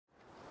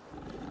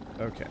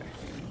Okay.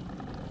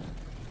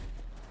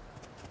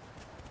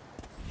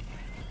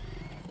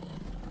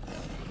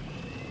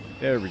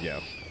 There we go.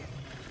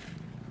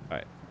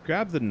 Alright,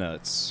 grab the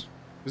nuts.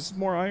 This is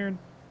more iron?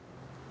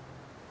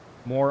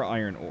 More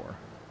iron ore.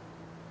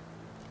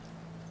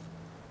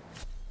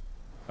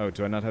 Oh,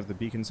 do I not have the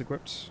beacons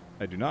equipped?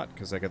 I do not,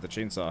 because I got the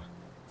chainsaw.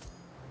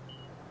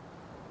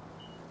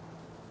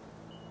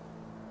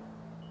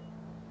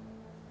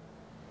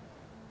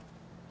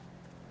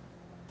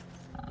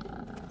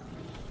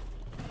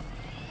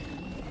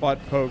 Butt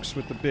pokes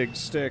with the big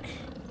stick.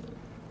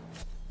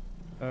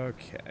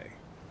 Okay.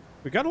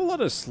 We got a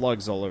lot of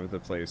slugs all over the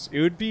place.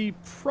 It would be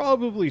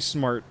probably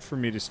smart for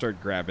me to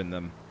start grabbing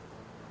them.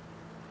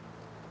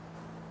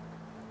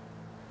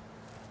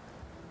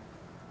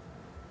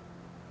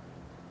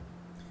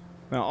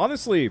 Now,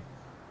 honestly,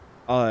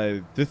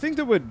 the thing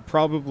that would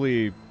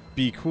probably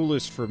be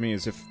coolest for me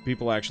is if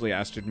people actually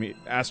asked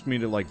me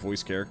to, like,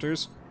 voice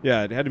characters.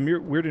 Yeah, it had a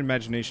weird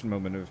imagination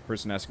moment of a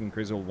person asking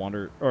crazy old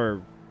Wander,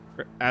 or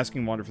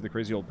asking Wander for the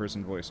crazy old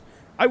person voice.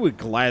 I would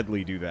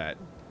gladly do that.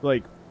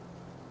 Like,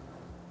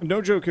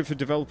 no joke if a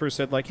developer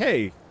said, like,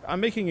 hey,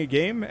 I'm making a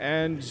game,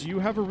 and you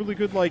have a really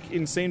good, like,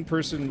 insane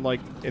person, like,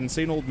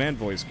 insane old man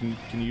voice. Can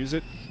you use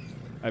it?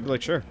 I'd be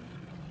like, sure.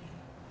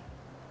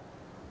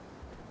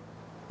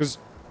 Because,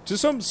 to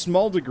some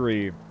small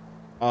degree,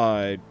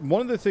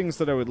 one of the things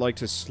that I would like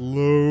to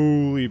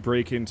slowly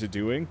break into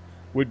doing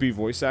would be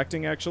voice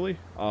acting, actually.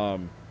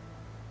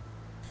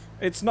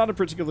 It's not a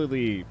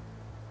particularly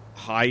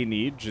high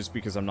need, just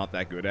because I'm not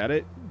that good at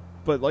it.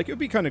 But, like, it would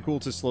be kind of cool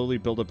to slowly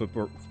build up a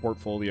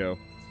portfolio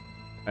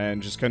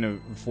and just kind of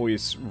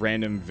voice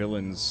random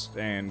villains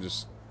and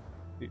just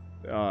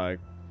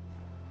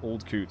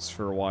old coots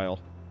for a while.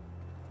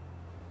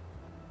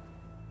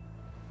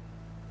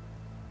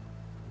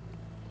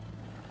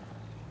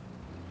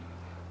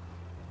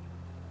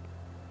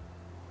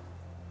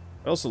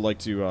 I also like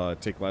to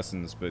take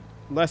lessons, but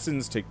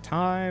lessons take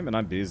time, and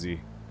I'm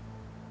busy.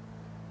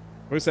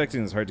 Voice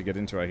acting is hard to get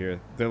into, I hear.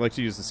 They like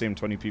to use the same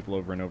 20 people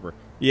over and over.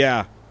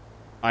 Yeah,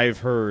 I've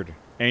heard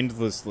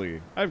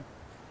endlessly.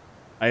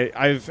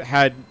 I've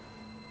had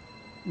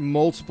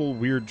multiple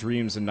weird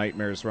dreams and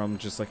nightmares where I'm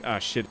just like, ah,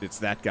 shit, it's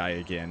that guy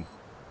again.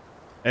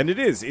 And it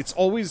is. It's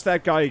always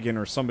that guy again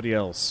or somebody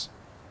else.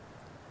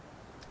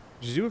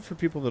 Did you do it for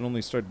people that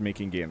only started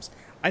making games?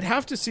 I'd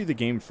have to see the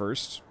game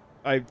first.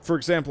 For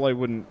example, I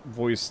wouldn't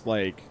voice,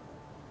 like,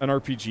 an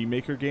RPG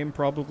Maker game,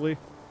 probably.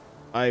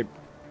 How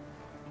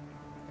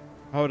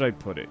would I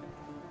put it?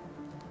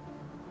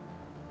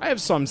 I have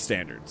some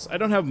standards. I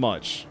don't have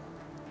much.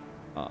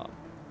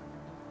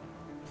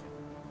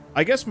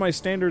 I guess my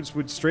standards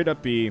would straight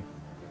up be...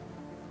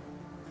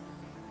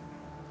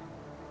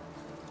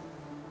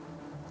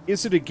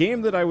 Is it a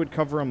game that I would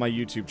cover on my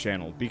YouTube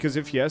channel? Because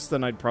if yes,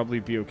 then I'd probably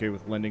be okay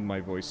with lending my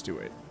voice to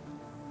it.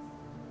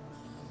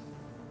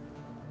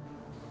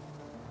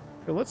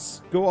 Okay,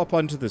 let's go up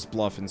onto this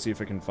bluff and see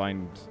if I can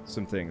find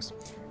some things.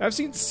 I've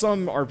seen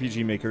some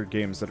RPG Maker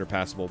games that are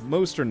passable.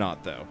 Most are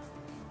not, though.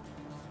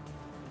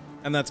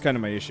 And that's kind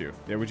of my issue.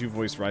 Yeah, would you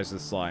voice Rise of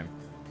the Slime?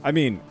 I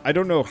mean, I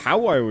don't know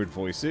how I would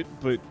voice it,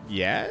 but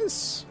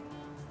yes?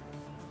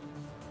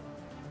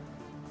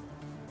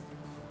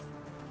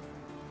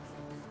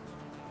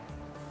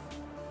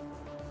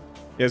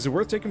 Yeah, is it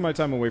worth taking my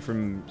time away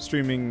from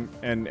streaming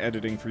and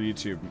editing for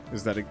YouTube?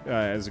 Is that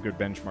as a good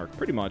benchmark?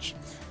 Pretty much.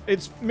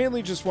 It's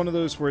mainly just one of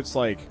those where it's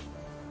like...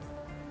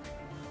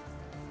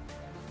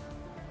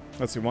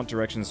 Let's see, want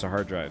directions to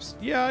hard drives.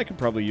 Yeah, I could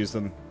probably use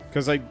them.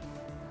 Because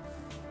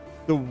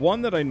the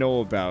one that I know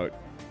about,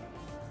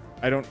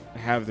 I don't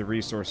have the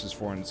resources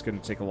for, and it's going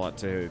to take a lot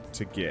to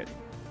get.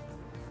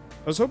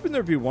 I was hoping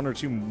there'd be one or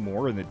two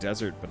more in the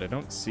desert, but I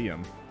don't see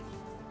them.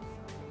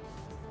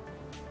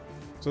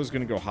 So I was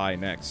going to go high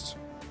next.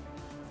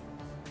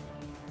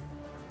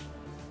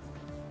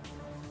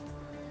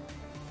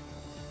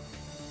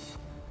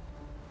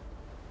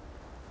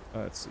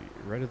 Let's see.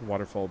 Right at the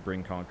waterfall,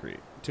 bring concrete.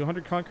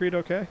 200 concrete,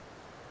 okay?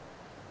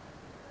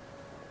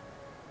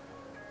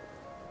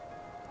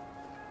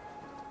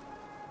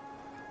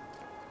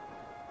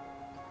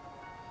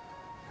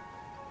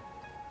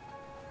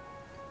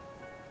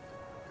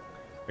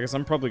 I guess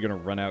I'm probably going to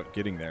run out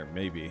getting there,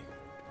 maybe.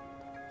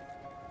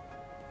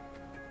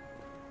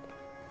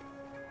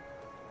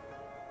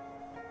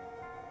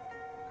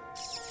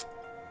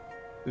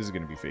 This is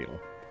going to be fatal.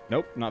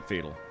 Nope, not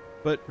fatal.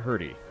 But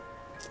hurty.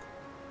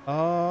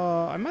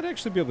 I might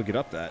actually be able to get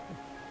up that.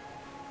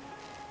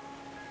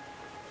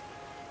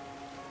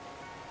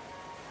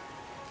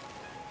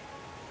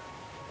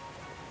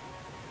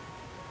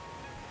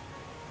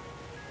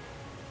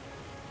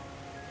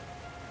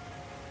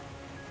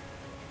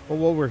 Well,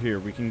 while we're here,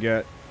 we can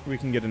get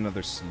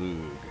another slug.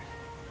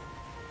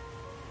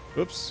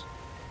 Oops.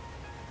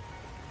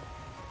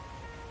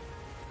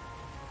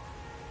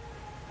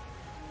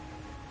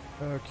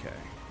 Okay.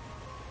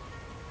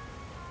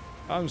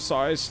 I'm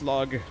sorry,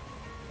 slug.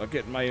 I'll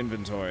get in my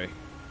inventory.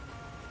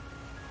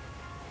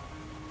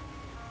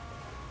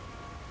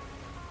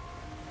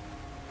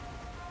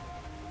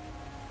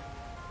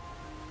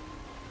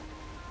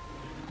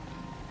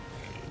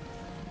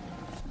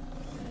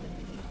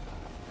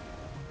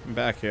 Come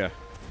back here.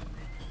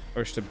 I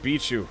wish to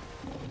beat you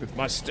with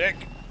my stick.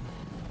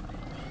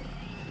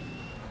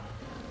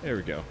 There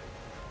we go.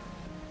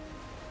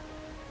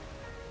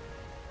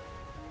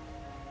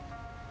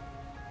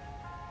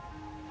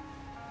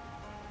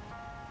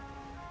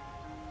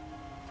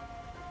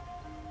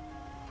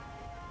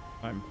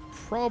 I'm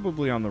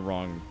probably on the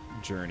wrong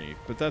journey,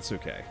 but that's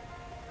okay.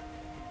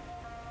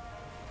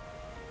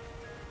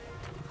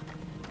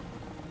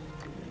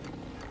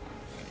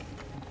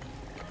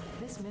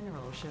 This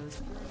mineral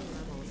shows purity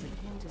levels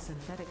akin to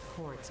synthetic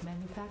quartz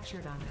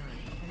manufactured on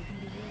Earth and can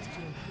be used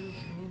to improve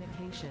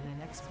communication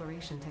and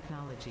exploration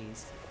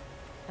technologies.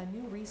 A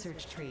new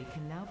research tree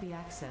can now be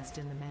accessed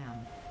in the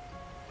MAM.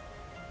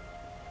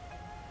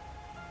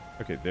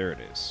 Okay, there it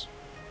is.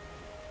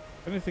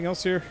 Anything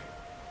else here?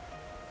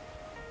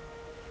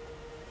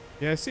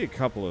 Yeah, I see a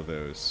couple of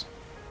those.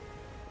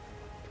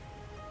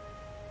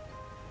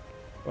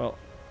 Well,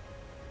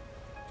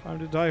 time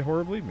to die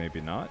horribly?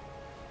 Maybe not.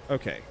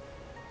 Okay.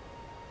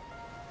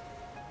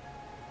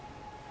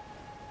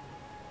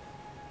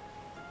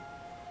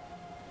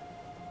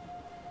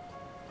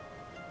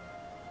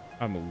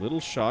 I'm a little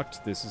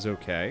shocked this is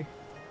okay.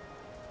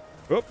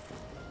 Oop!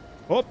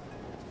 Oop!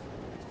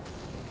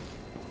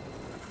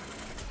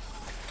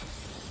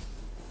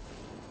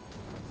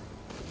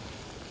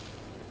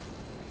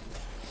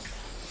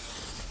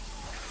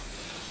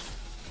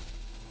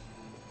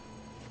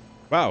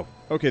 Wow.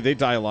 Okay, they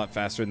die a lot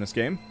faster in this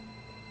game.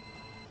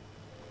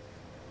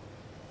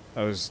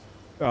 I was,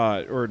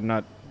 or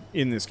not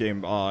in this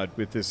game,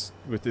 with this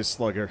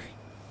slugger.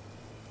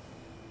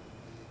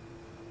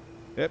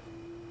 Yep.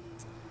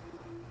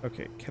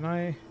 Okay, can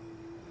I...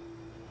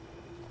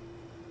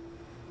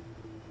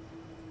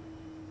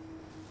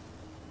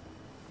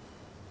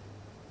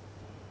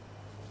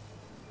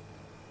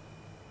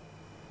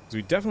 So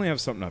we definitely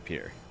have something up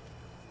here.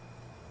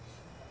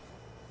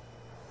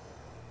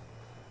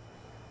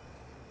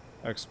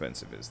 How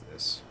expensive is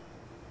this?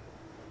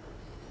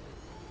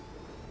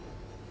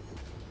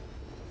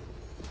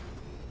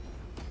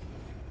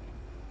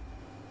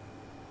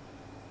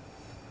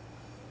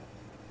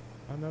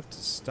 Enough to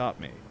stop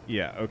me.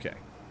 Yeah, okay.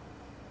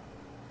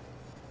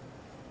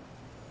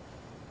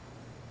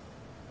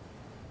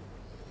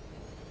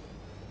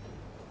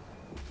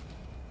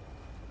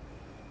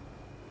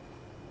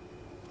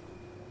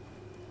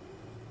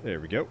 There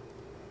we go.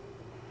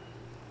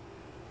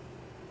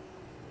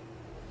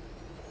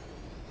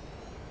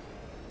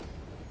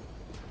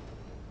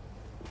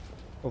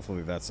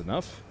 Hopefully that's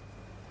enough.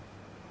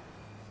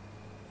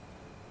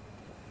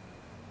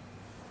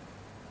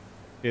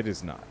 It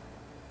is not.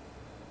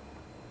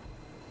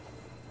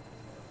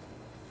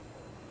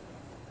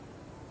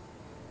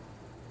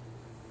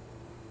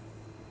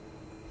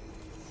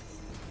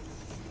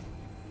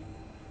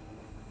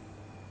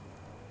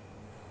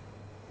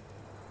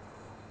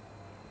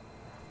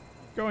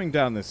 Going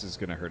down this is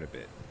going to hurt a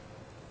bit.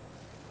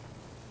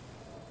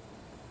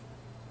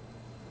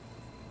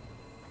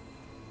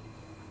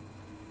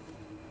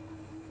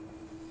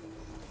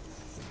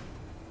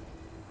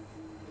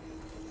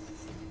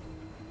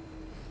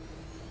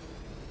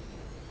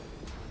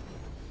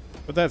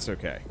 But that's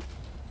okay,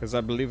 because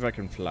I believe I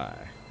can fly.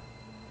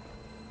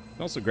 I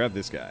can also grab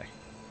this guy.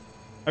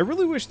 I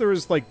really wish there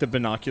was, like, the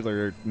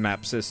binocular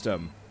map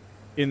system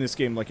in this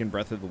game, like in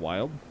Breath of the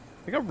Wild.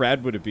 Like, how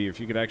rad would it be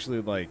if you could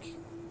actually, like,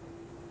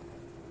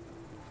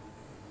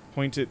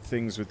 point at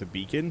things with a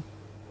beacon?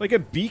 Like, a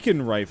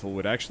beacon rifle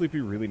would actually be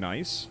really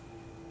nice.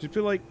 Just be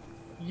like,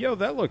 yo,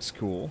 that looks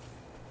cool.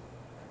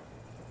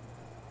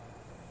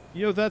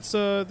 Yo, that's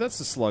a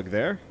slug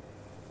there.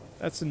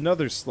 That's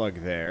another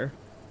slug there.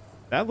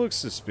 That looks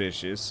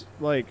suspicious.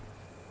 Like,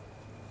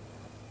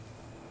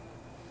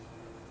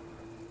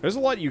 there's a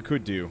lot you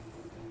could do.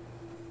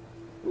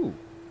 Ooh,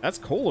 that's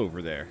coal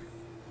over there.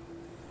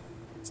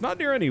 It's not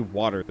near any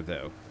water,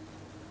 though.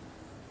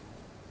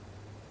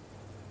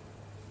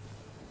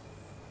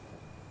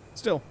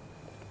 Still,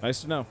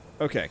 nice to know.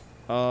 Okay.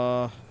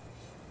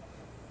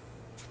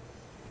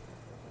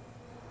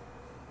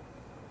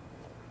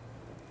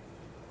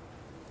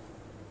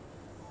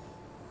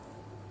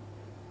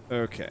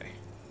 Okay.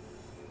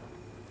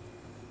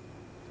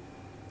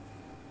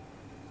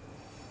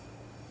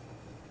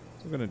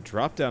 So I'm going to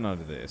drop down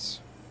onto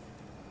this.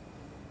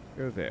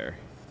 Go there.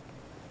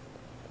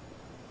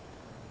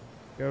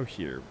 Go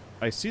here.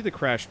 I see the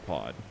crashed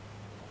pod.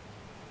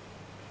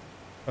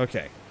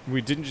 Okay. We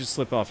didn't just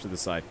slip off to the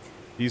side.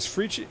 These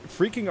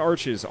freaking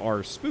arches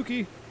are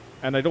spooky,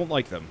 and I don't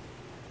like them.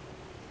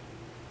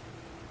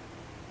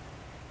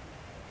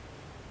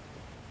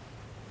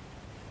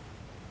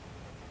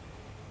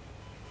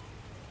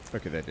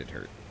 Okay, that did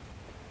hurt.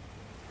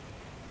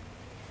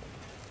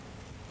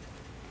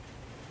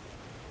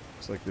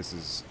 Looks like this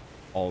is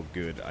all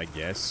good, I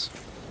guess.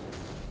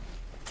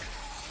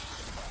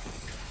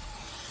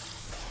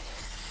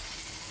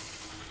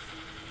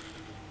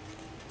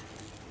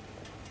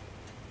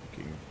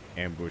 Fucking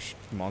ambush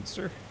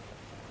monster.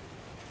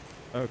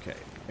 Okay,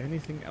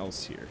 anything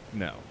else here?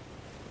 No.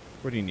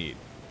 What do you need?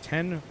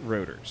 10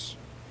 rotors.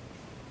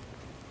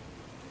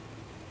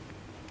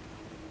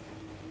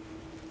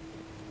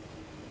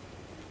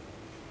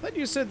 thought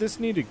you said this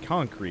needed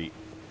concrete.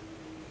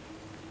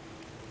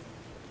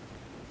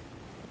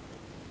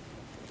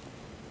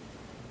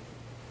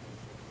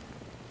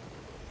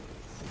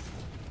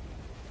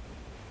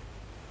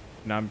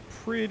 And I'm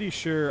pretty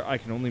sure I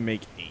can only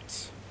make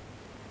 8.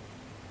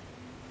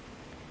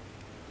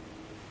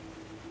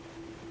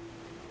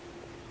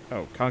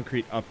 Oh,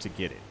 concrete up to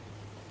get it.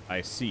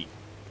 I see.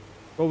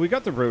 Well, we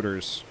got the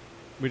rotors.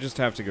 We just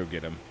have to go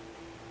get them.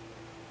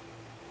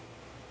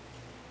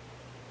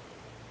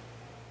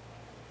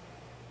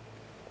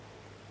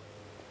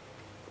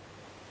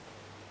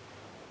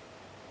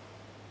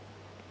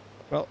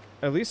 Well,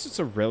 at least it's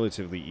a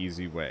relatively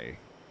easy way.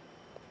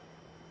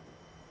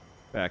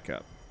 Back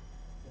up.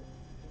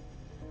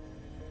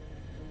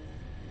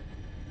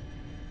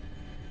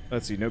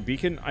 Let's see, no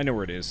beacon? I know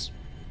where it is.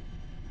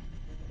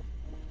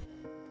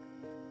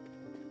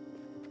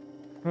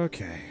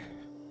 Okay.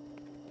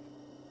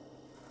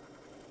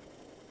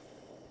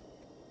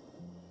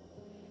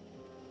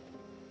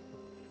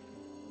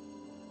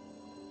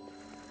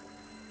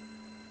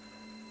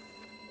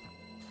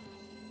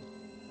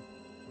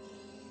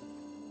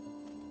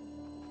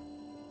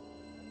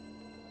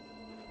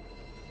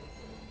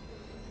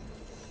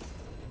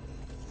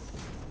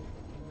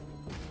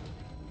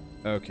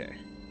 Okay.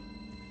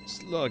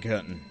 Slug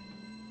hunting.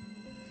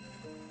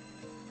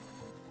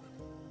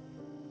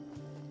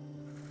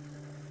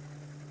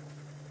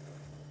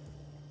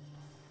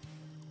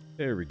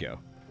 There we go.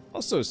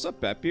 Also,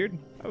 sup, Batbeard?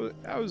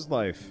 How's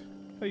life?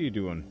 How you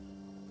doing?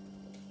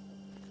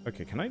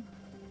 Okay, can I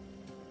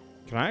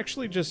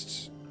actually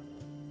just...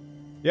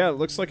 Yeah, it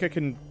looks like I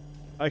can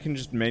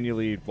just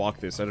manually walk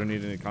this. I don't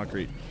need any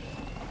concrete.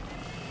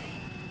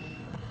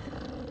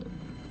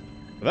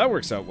 Well, that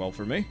works out well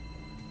for me.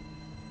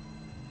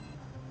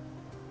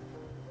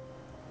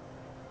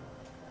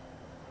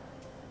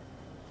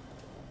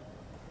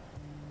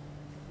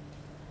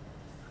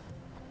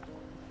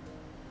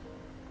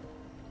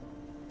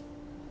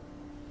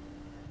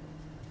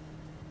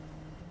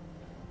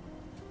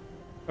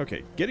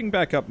 Okay, getting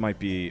back up might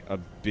be a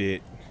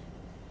bit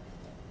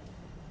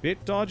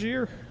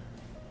dodgier.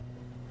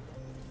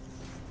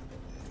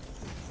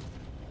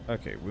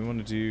 Okay, we want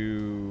to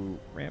do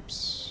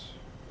ramps.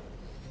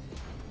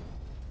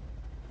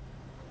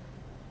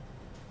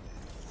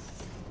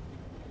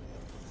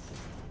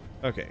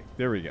 Okay,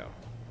 there we go.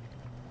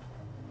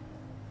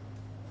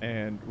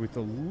 And with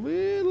a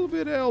little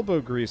bit of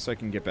elbow grease, I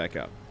can get back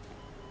up.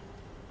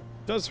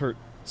 Does hurt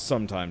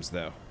sometimes,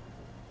 though.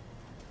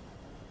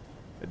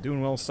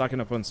 Doing well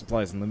stocking up on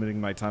supplies and limiting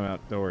my time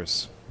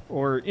outdoors.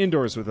 Or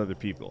indoors with other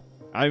people.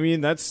 I mean,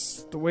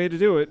 that's the way to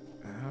do it.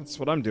 That's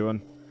what I'm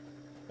doing.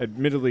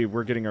 Admittedly,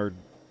 we're getting our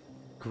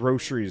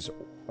groceries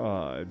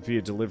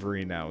via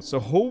delivery now. So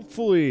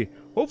hopefully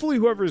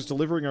whoever's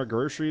delivering our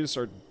groceries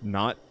are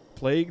not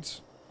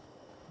plagued.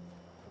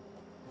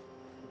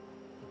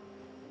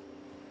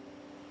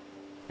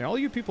 And all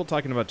you people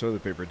talking about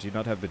toilet paper do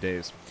not have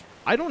bidets.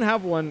 I don't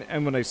have one,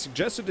 and when I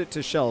suggested it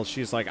to Shell,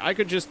 she's like, you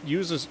could just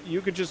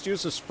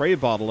use a spray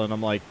bottle, and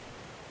I'm like,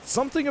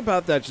 something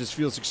about that just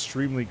feels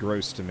extremely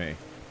gross to me.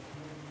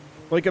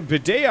 Like, a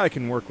bidet I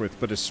can work with,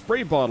 but a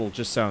spray bottle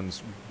just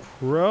sounds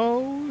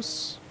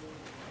gross.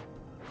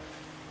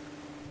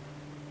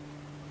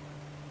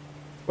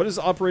 What is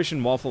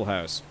Operation Waffle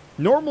House?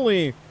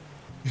 Normally,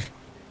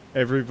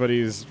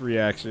 everybody's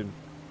reaction.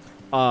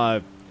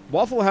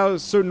 Waffle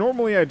House, so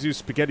normally I do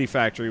Spaghetti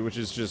Factory, which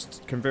is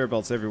just conveyor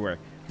belts everywhere.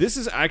 This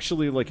is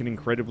actually like an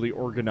incredibly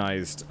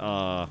organized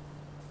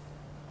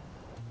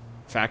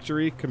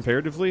factory,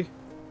 comparatively.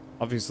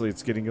 Obviously,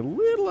 it's getting a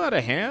little out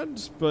of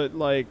hand, but,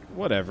 like,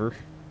 whatever.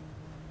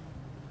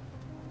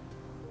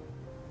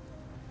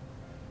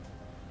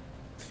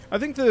 I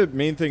think the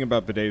main thing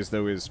about bidets,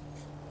 though, is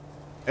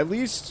at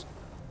least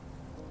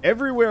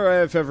everywhere I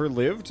have ever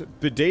lived,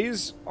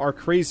 bidets are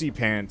crazy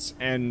pants,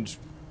 and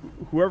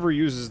whoever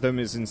uses them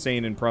is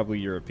insane and probably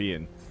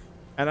European.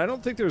 And I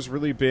don't think there's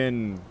really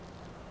been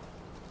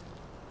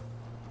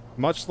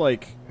many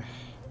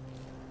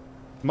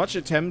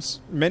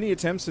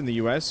attempts in the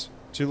US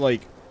to,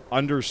 like,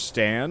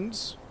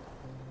 understand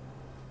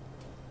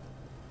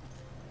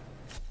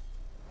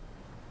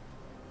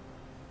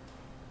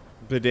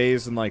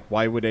bidets and, like,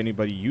 why would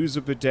anybody use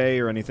a bidet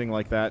or anything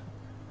like that.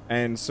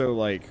 And so,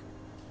 like,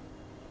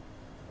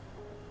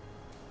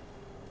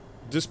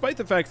 despite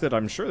the fact that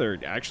I'm sure they're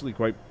actually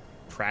quite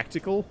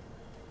practical,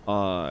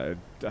 I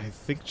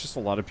think just a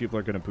lot of people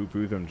are going to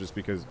poo-poo them just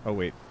because... Oh,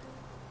 wait.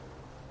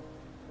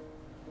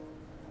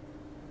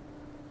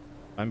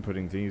 I'm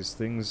putting these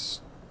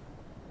things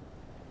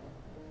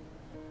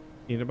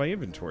into my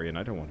inventory, and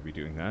I don't want to be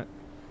doing that.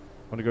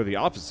 I want to go the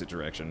opposite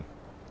direction.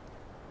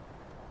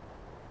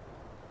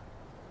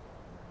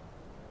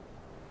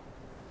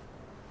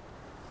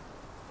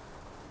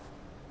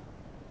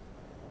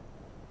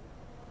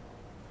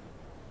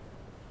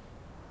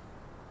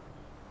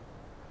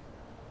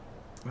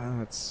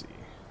 Let's see.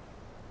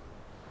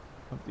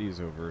 Pump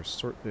these over,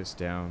 sort this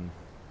down,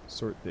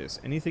 sort this.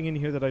 Anything in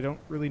here that I don't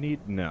really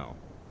need? No.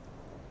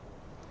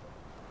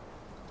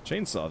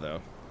 Chainsaw,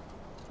 though.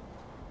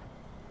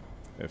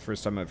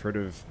 First time I've heard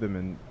of them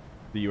in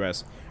the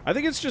US. I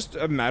think it's just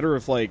a matter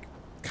of, like,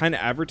 kind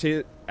of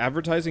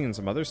advertising and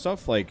some other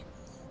stuff. Like,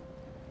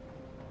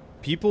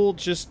 people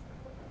just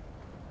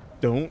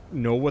don't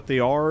know what they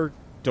are,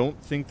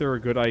 don't think they're a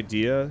good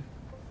idea.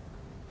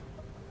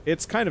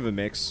 It's kind of a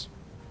mix.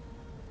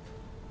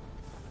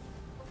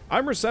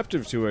 I'm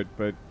receptive to it,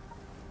 but,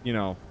 you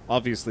know,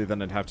 obviously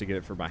then I'd have to get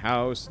it for my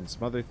house and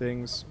some other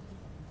things.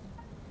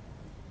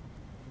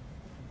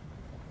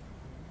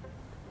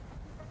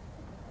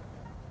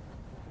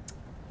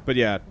 But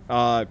yeah,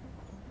 I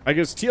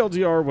guess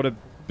TLDR, what a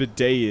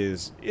bidet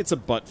is, it's a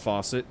butt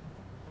faucet.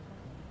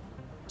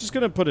 Just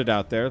gonna put it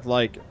out there,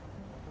 like,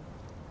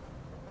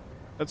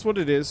 that's what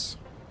it is.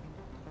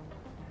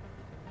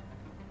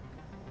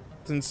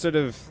 Instead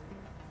of,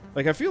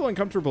 like, I feel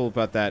uncomfortable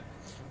about that.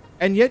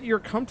 And yet you're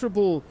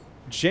comfortable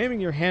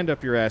jamming your hand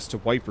up your ass to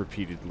wipe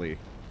repeatedly.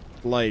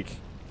 Like,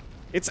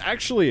 it's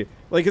actually a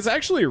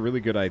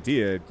really good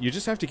idea. You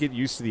just have to get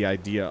used to the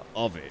idea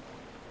of it.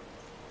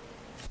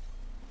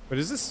 But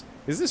is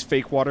this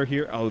fake water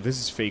here? Oh, this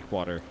is fake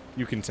water.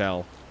 You can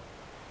tell.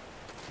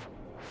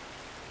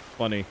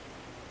 Funny.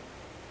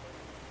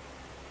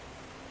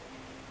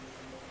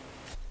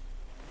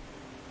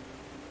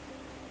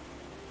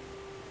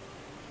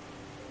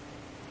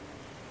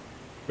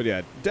 But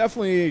yeah,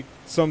 definitely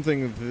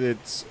something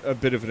that's a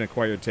bit of an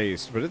acquired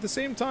taste. But at the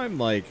same time,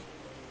 like,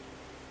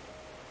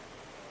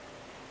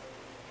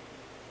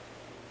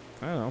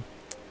 I don't know.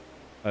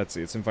 Let's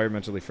see, it's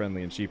environmentally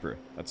friendly and cheaper.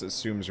 That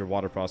assumes your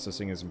water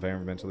processing is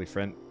environmentally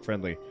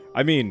friendly.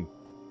 I mean,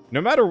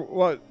 no matter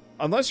what,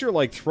 unless you're,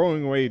 like,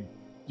 throwing away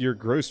your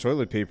gross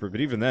toilet paper,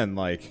 but even then,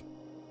 like,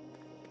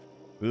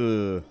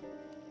 ugh.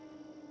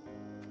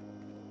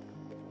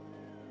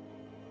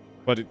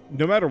 But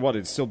no matter what,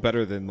 it's still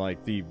better than,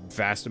 like, the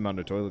vast amount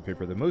of toilet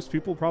paper that most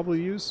people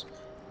probably use.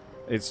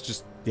 It's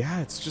just, yeah,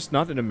 it's just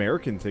not an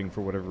American thing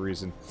for whatever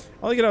reason.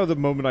 I like it how the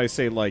moment I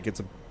say, like,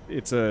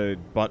 it's a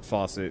butt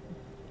faucet,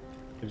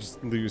 I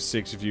just lose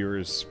 6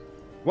 viewers.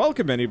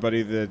 Welcome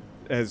anybody that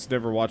has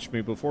never watched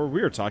me before.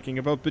 We are talking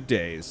about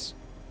bidets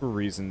for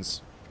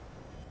reasons.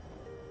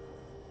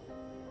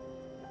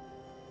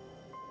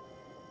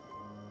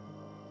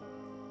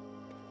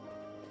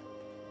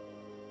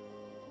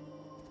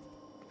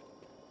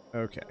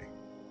 Okay.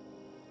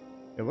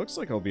 It looks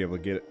like I'll be able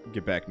to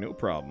get back no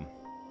problem.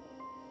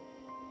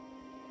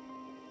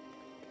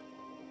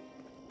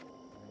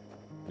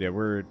 Yeah,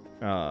 we're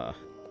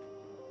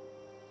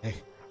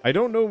I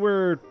don't know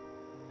where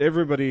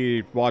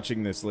everybody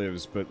watching this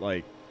lives, but,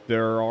 like,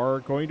 there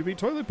are going to be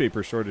toilet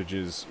paper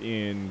shortages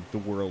in the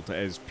world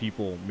as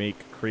people make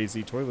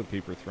crazy toilet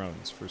paper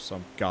thrones for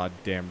some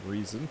goddamn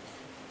reason.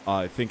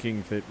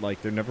 Thinking that,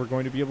 like, they're never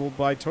going to be able to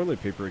buy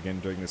toilet paper again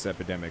during this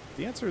epidemic.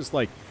 The answer is,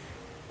 like,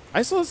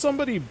 I saw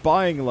somebody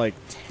buying, like,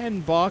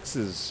 10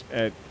 boxes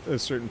at a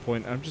certain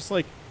point. I'm just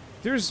like,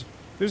 there's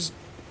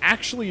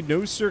actually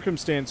no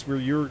circumstance where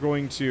you are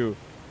going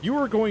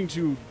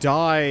to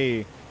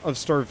die of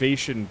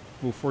starvation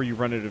before you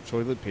run out of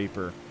toilet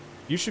paper.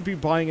 You should be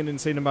buying an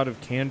insane amount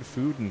of canned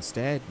food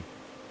instead.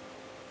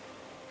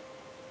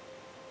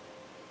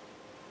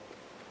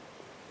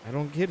 I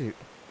don't get it.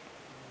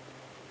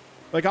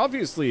 Like,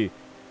 obviously,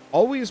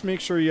 always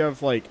make sure you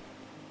have, like,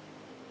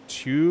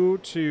 2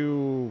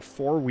 to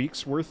 4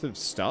 weeks worth of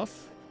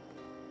stuff.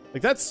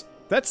 Like, that's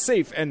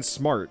safe and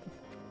smart.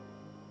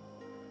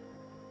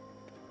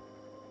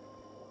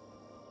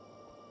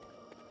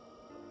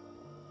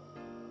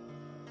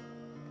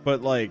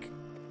 But, like,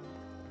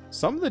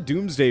 some of the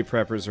doomsday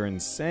preppers are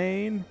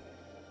insane.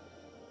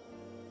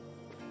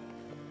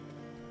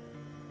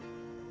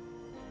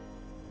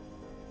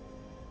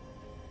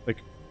 Like,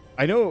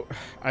 I know,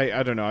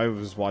 I don't know, I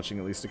was watching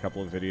at least a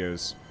couple of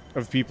videos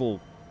of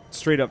people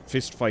straight up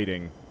fist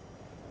fighting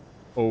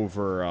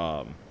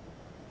over,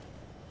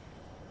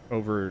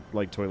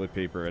 like, toilet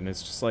paper, and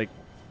it's just like,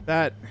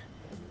 that,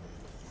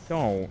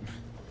 don't.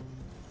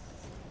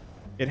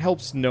 It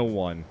helps no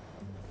one.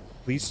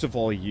 Least of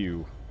all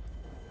you.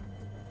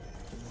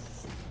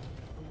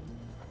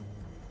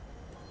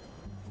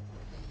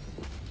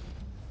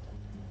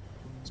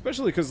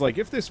 Especially because, like,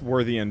 if this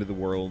were the end of the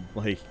world,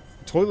 like,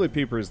 toilet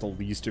paper is the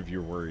least of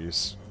your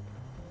worries.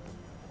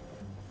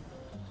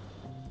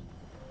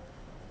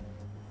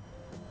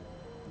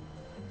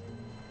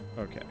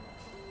 Okay.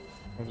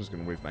 I'm just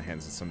gonna wave my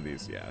hands at some of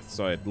these, yeah,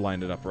 so I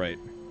lined it up right.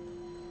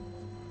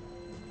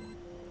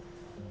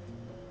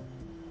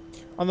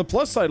 On the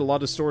plus side, a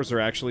lot of stores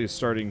are actually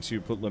starting to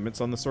put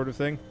limits on this sort of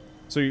thing.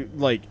 So, you,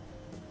 like,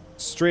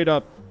 straight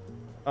up,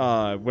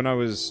 when I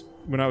was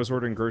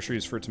ordering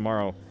groceries for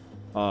tomorrow,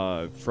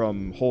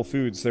 from Whole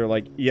Foods, they're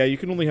like, yeah, you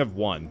can only have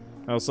one.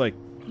 I was like,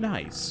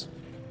 nice.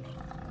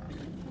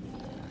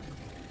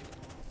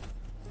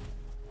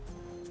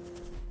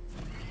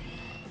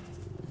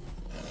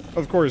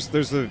 Of course,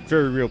 there's a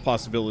very real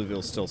possibility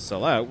they'll still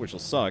sell out, which will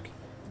suck.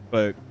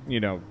 But, you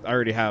know, I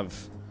already have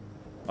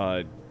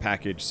a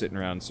package sitting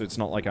around, so it's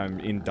not like I'm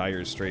in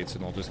dire straits,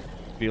 and I'll just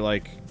be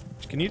like,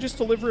 can you just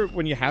deliver it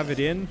when you have it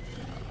in?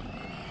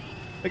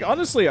 Like,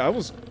 honestly, I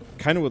was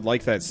kind of would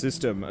like that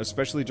system,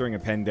 especially during a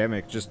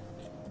pandemic. Just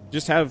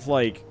have,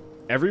 like,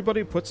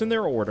 everybody puts in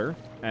their order,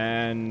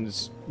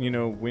 and, you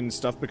know, when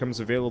stuff becomes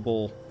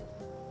available,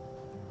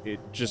 it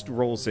just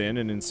rolls in,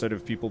 and instead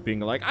of people being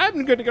like,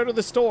 I'm gonna go to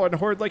the store and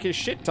hoard like a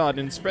shit ton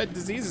and spread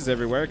diseases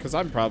everywhere, because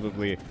I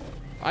probably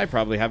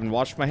haven't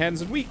washed my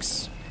hands in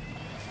weeks.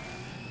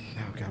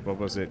 Oh god, what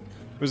was it?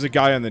 There was a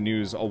guy on the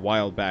news a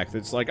while back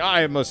that's like,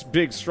 I am a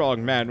big,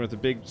 strong man with a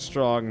big,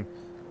 strong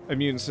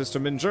immune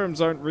system, and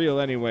germs aren't real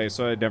anyway,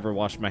 so I never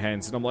wash my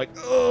hands. And I'm like,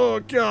 oh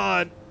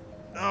god!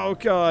 Oh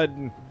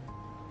god!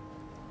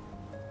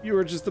 You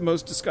are just the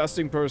most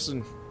disgusting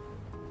person.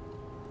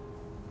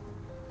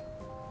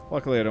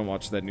 Luckily, I don't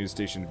watch that news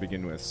station to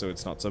begin with, so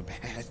it's not so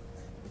bad.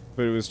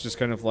 But it was just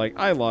kind of like,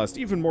 I lost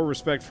even more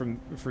respect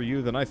for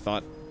you than I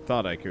thought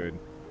I could.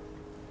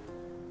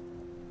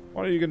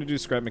 What are you going to do,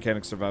 Scrap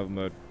Mechanic Survival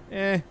Mode?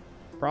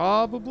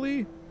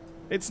 Probably.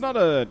 It's not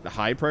a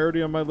high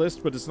priority on my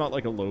list, but it's not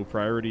like a low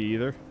priority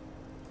either.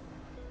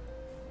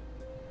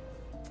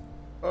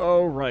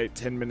 Oh, right.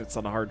 10 minutes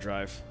on a hard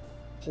drive.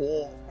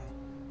 Oh.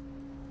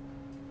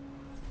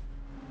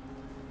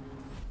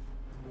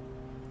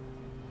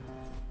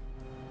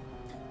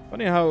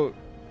 Funny how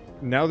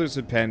now there's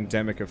a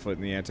pandemic afoot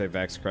and the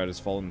anti-vax crowd has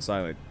fallen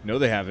silent. No,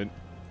 they haven't.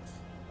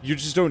 You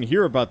just don't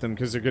hear about them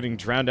because they're getting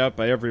drowned out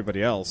by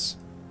everybody else.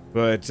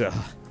 But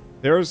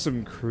there are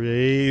some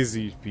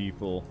crazy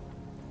people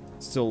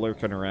still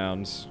lurking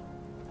around.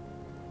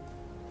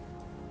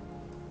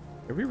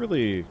 Are we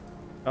really...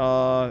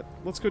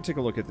 let's go take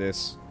a look at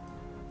this.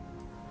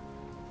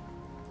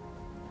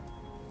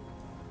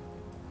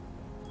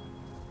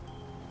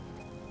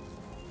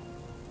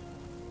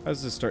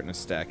 How's this starting to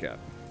stack up?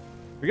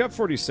 We got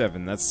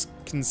 47. That's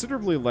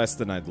considerably less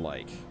than I'd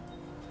like.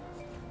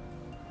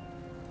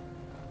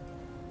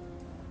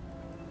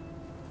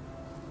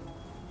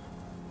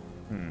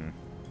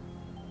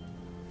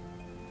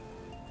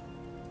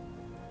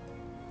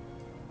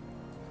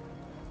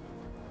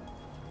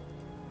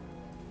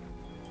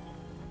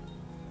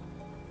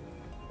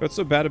 What's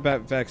so bad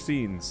about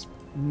vaccines?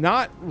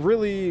 Not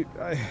really.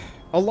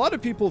 A lot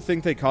of people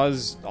think they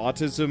cause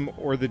autism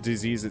or the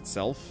disease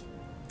itself.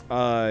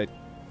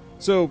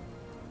 So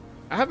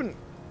I haven't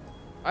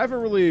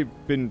really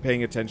been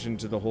paying attention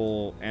to the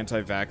whole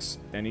anti-vax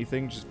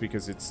anything, just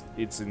because it's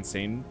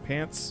insane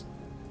pants,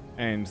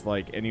 and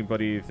like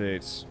anybody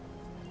that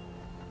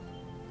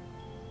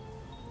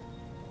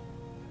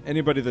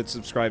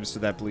subscribes to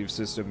that belief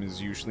system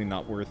is usually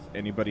not worth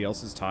anybody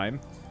else's time.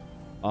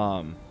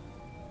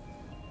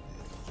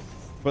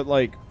 But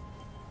like,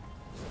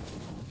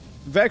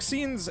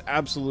 vaccines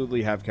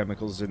absolutely have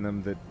chemicals in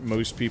them that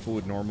most people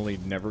would normally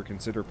never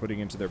consider putting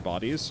into their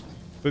bodies.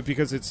 But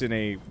because it's in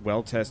a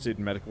well-tested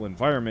medical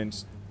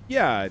environment,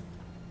 yeah,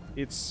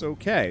 it's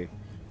okay.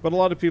 But a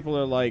lot of people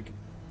are like,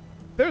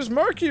 there's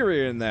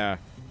mercury in there.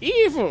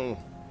 Evil!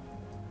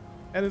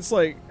 And it's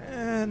like,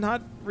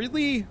 not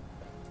really.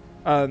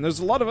 And there's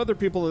a lot of other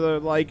people that are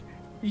like,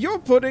 you're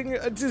putting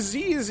a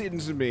disease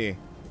into me.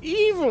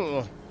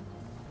 Evil!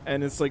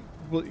 And it's like,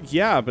 well,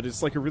 yeah, but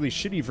it's like a really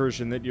shitty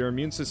version that your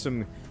immune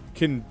system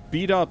can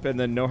beat up and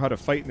then know how to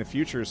fight in the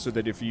future, so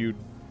that if you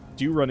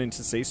do run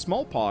into, say,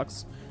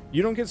 smallpox,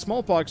 you don't get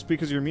smallpox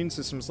because your immune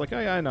system's like, oh,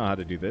 yeah, I know how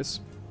to do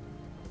this.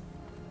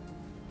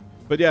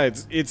 But yeah,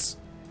 it's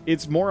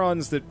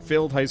morons that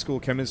failed high school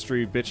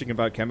chemistry bitching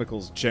about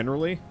chemicals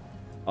generally.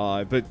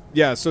 But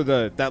yeah, so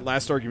that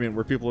last argument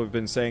where people have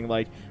been saying,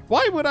 like,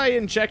 why would I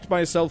inject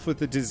myself with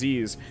the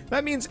disease?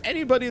 That means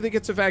anybody that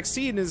gets a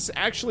vaccine is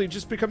actually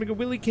just becoming a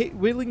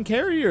willing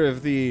carrier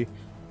of the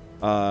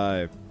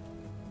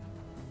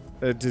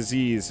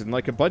disease and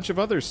like a bunch of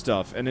other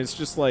stuff. And it's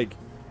just like,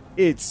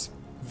 it's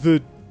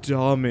the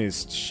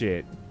dumbest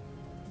shit.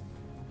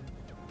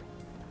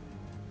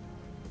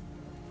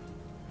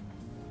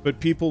 But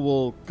people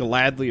will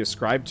gladly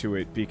ascribe to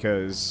it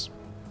because...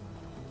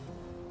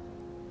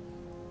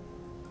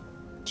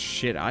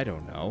 shit, I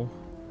don't know.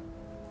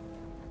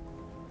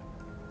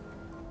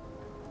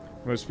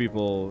 Most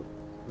people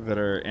that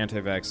are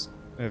anti-vax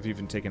have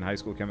even taken high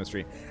school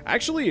chemistry.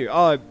 Actually,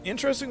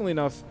 interestingly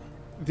enough,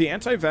 the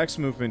anti-vax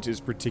movement is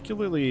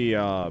particularly,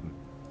 what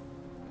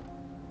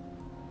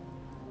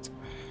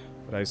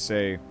I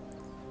say?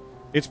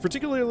 It's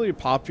particularly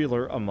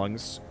popular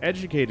amongst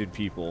educated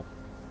people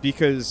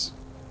because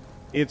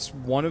it's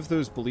one of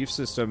those belief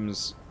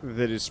systems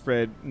that is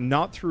spread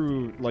not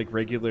through like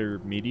regular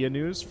media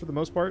news for the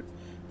most part,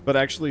 but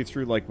actually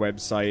through like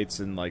websites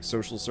and like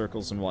social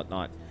circles and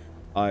whatnot.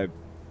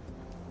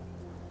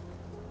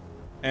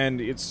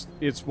 And it's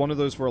one of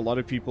those where a lot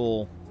of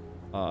people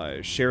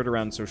share it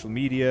around social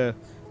media,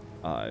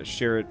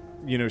 share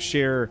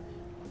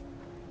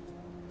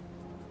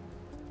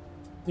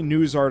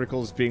news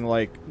articles being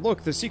like,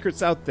 look, the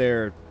secret's out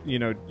there,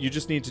 you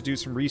just need to do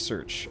some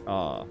research.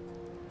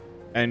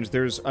 And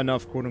there's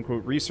enough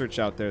quote-unquote research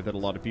out there that a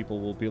lot of people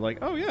will be like,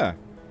 oh yeah,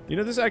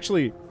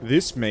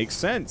 this makes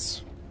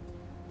sense.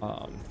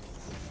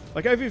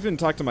 Like, I've even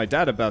talked to my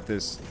dad about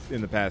this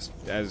in the past,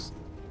 as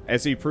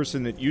as a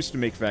person that used to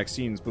make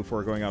vaccines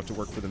before going out to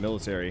work for the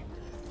military,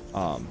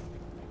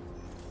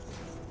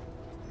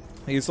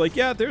 he's like,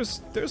 yeah,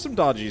 there's some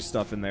dodgy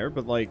stuff in there,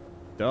 but like,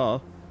 duh.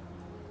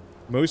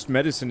 Most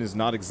medicine is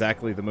not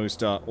exactly the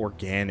most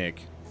organic.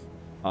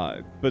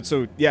 But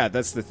so, yeah,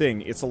 that's the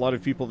thing. It's a lot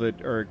of people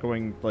that are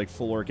going like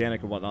full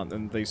organic and whatnot,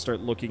 and they start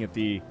looking at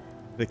the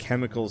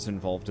chemicals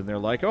involved, and they're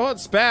like, oh,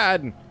 it's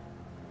bad.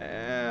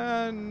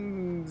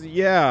 And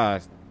yeah,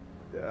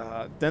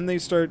 then they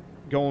start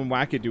going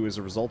wackadoo as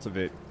a result of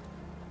it.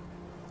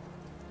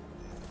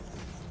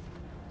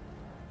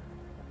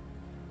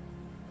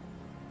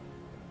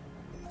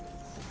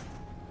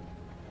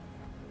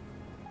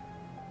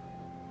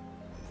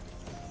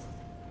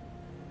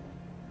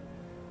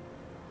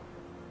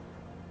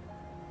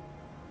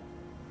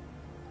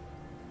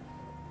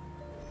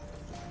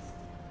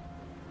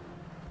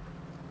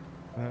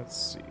 Let's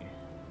see.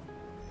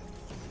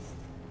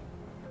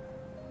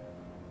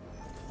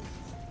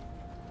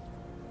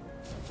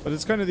 But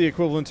it's kind of the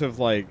equivalent of,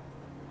 like,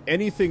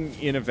 anything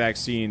in a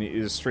vaccine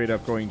is straight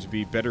up going to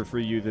be better for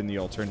you than the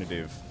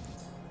alternative.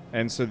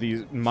 And so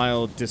the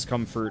mild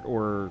discomfort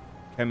or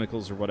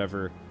chemicals or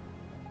whatever,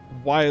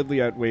 wildly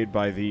outweighed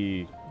by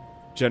the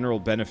general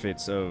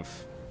benefits of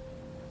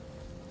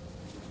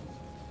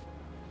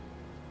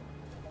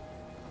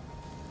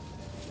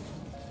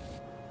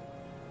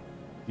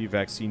the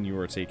vaccine you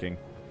are taking.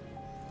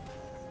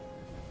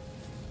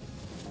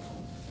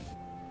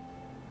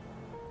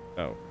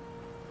 Oh.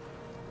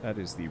 That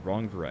is the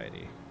wrong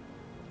variety.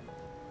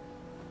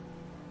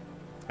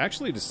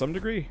 Actually, to some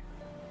degree,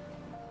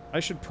 I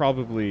should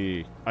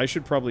probably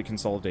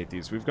consolidate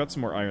these. We've got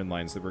some more iron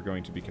lines that we're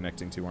going to be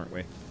connecting to, aren't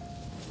we?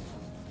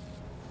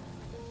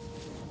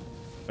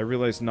 I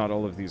realize not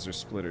all of these are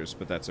splitters,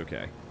 but that's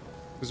okay.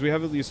 Because we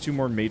have at least 2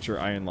 more major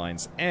iron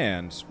lines,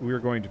 and we're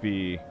going to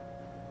be...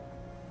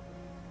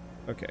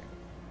 Okay.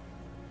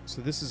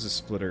 So this is a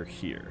splitter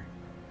here.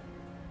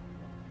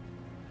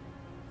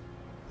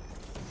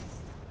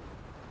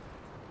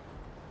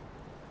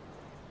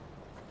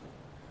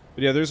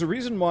 But yeah, there's a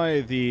reason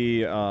why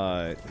the,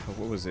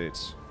 what was it?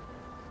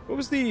 What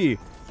was the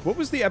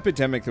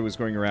epidemic that was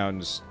going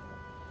around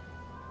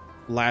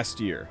last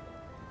year?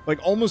 Like,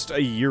 almost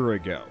a year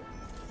ago.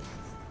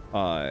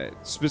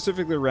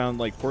 Specifically around,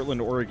 like, Portland,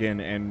 Oregon,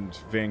 and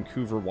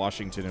Vancouver,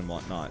 Washington, and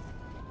whatnot.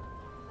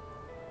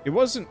 It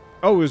wasn't...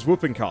 Oh, it was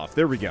whooping cough.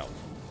 There we go.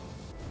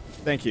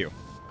 Thank you.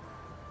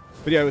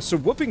 But yeah, so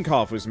whooping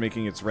cough was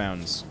making its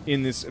rounds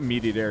in this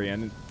immediate area,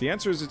 and the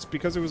answer is it's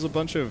because it was a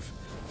bunch of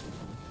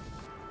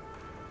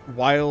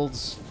wild,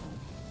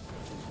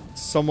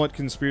 somewhat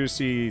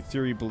conspiracy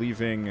theory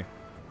believing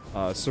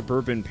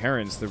suburban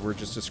parents that were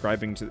just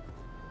ascribing to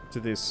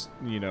this,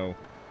 you know,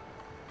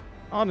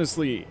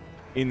 honestly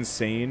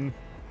insane.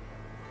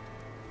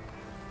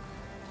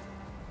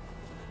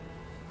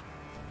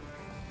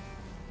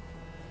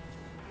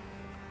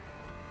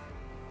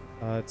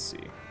 Let's see.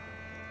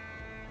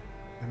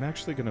 I'm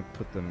actually gonna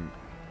put them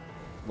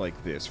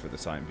like this for the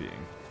time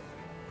being.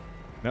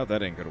 No,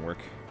 that ain't gonna work.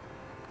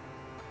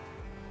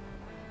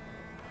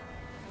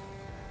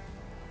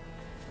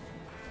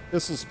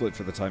 This will split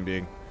for the time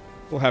being.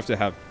 We'll have to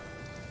have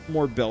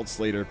more belts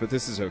later, but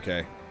this is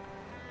okay.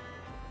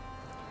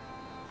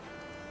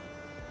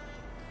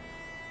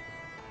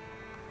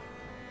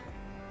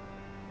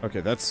 Okay,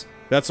 that's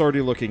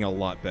already looking a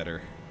lot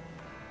better.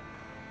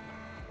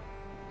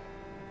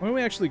 Why don't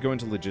we actually go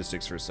into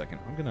logistics for a second?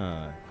 I'm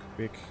gonna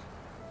quick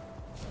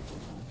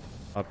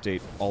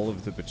update all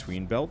of the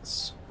between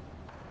belts,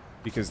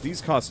 because these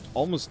cost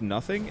almost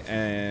nothing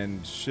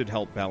and should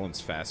help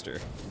balance faster.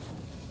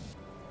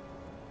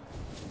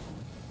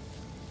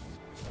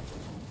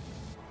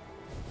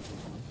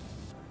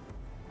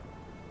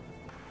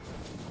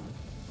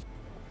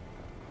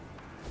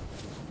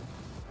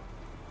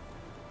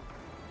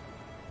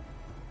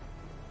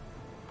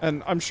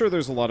 And I'm sure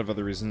there's a lot of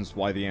other reasons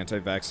why the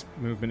anti-vax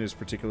movement is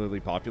particularly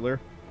popular,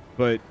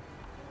 but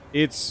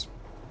it's...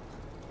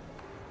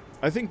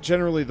 I think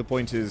generally the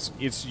point is,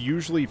 it's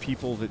usually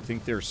people that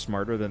think they're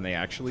smarter than they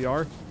actually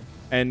are,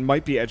 and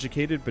might be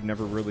educated but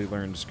never really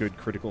learned good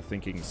critical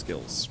thinking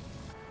skills.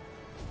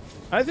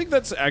 I think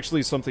that's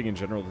actually something in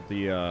general that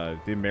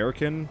the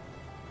American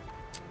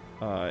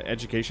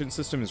education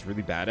system is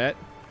really bad at.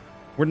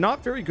 We're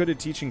not very good at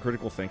teaching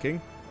critical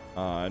thinking,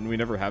 and we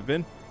never have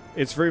been.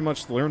 It's very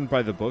much learned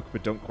by the book,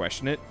 but don't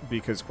question it,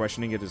 because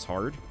questioning it is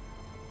hard.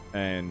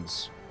 And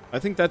I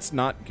think that's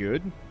not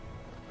good.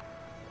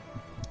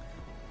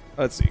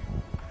 Let's see.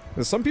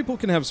 Now, some people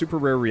can have super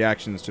rare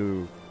reactions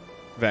to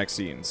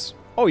vaccines.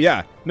 Oh,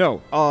 yeah.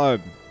 No.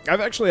 I've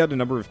actually had a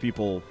number of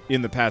people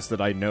in the past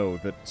that I know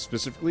that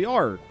specifically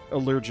are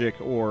allergic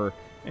or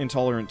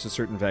intolerant to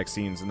certain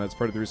vaccines, and that's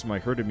part of the reason why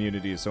herd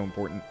immunity is so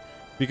important.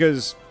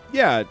 Because,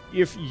 yeah,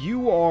 if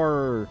you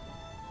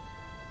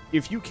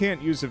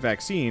can't use a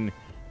vaccine,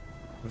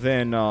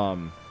 then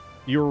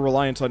you're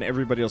reliant on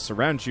everybody else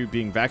around you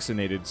being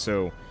vaccinated,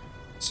 so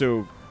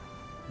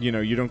you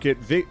know, you don't get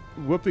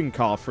whooping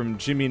cough from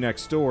Jimmy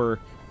next door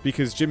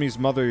because Jimmy's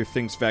mother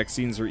thinks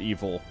vaccines are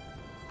evil.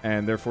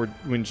 And therefore,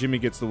 when Jimmy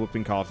gets the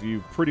whooping cough,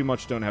 you pretty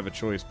much don't have a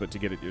choice but to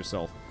get it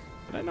yourself.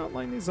 Did I not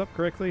line these up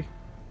correctly?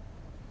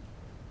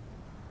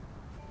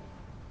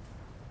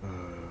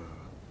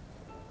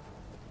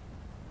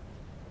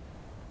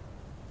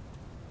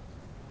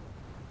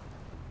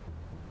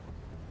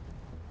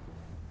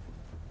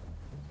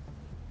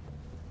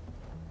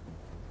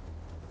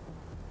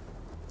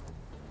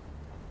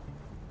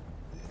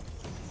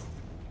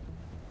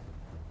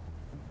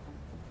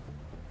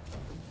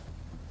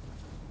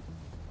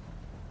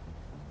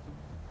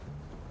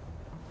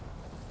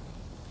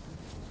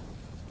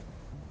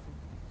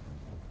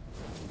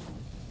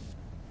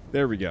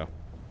 There we go.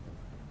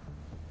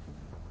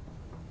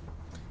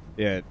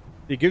 Yeah,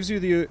 it gives you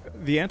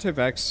the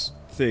anti-vax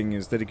thing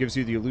is that it gives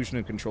you the illusion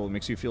of control. It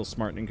makes you feel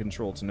smart and in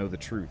control to know the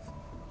truth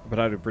about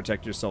how to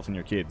protect yourself and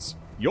your kids.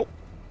 Yup.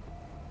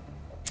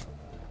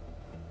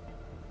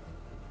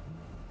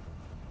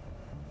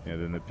 Yeah,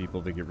 then the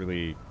people that get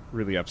really,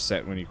 really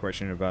upset when you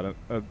question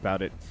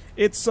about it.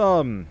 It's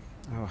oh,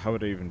 how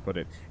would I even put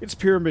it? It's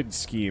pyramid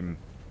scheme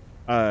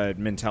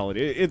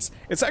mentality. It's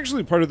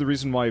actually part of the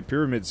reason why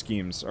pyramid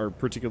schemes are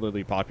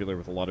particularly popular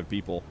with a lot of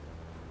people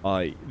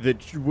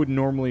that would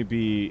normally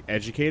be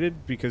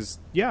educated, because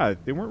yeah,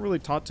 they weren't really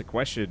taught to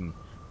question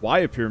why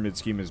a pyramid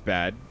scheme is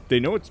bad. They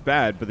know it's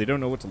bad, but they don't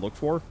know what to look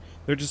for.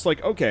 They're just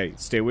like, okay,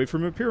 stay away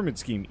from a pyramid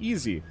scheme,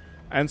 easy.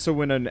 And so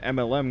when an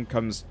MLM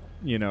comes,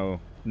 you know,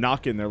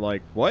 knocking, they're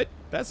like, what?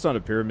 That's not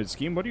a pyramid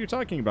scheme. What are you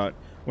talking about?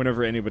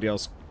 Whenever anybody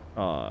else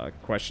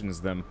questions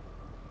them.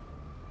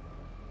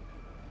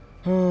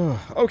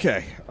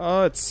 Okay,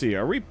 let's see.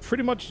 Are we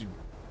pretty much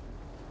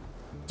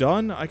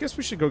done? I guess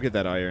we should go get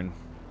that iron.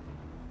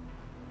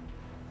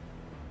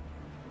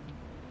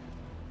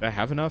 Do I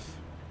have enough?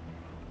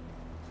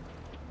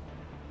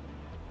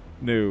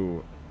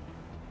 No.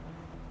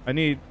 I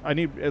need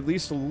at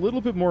least a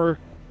little bit more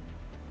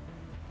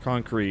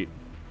concrete.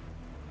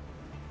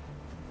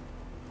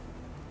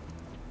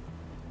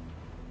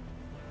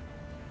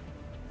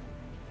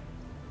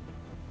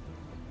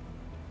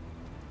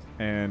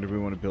 And we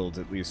want to build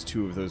at least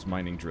 2 of those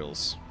mining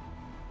drills.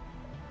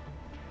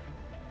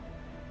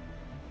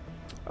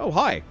 Oh,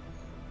 hi!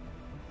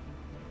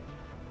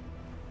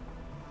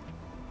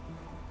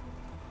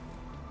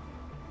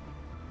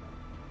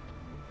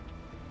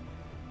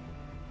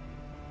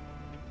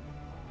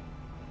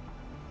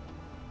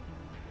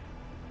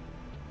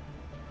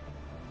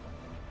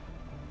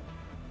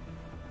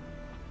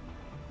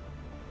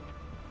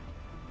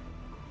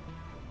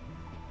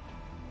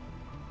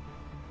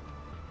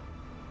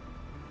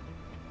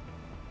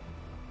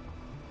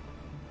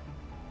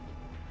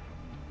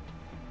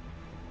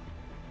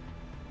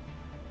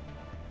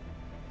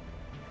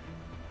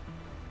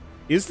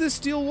 Is this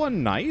steel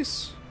one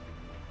nice?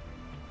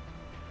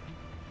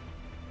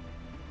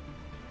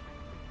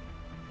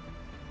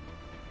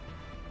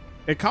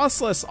 It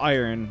costs less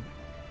iron.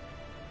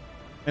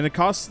 And it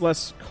costs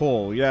less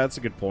coal. Yeah, that's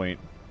a good point.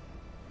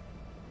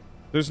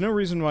 There's no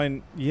reason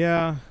why...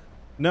 Yeah.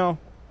 No.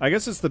 I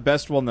guess it's the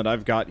best one that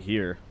I've got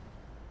here.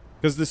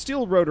 Because the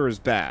steel rotor is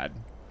bad.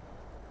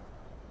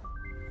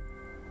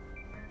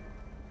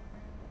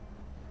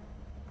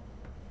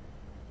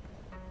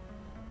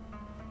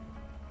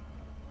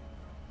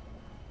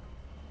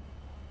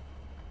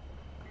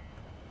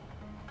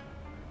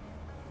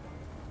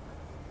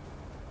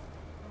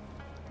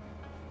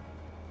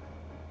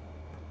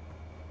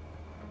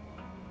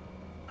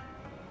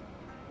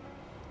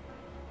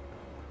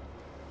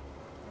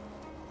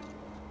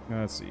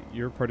 Let's see.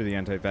 You're part of the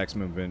anti-vax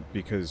movement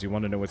because you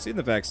want to know what's in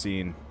the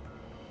vaccine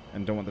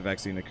and don't want the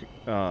vaccine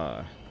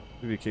to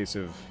be a case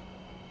of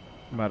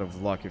I'm out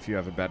of luck if you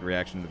have a bad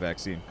reaction to the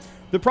vaccine.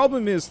 The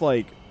problem is,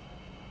 like,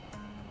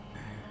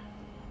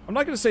 I'm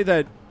not going to say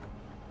that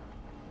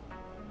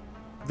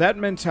that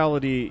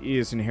mentality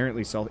is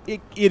inherently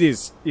it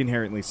is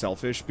inherently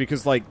selfish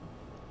because, like,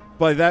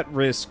 by that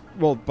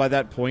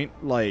point,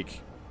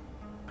 like,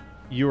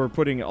 you are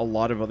putting a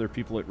lot of other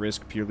people at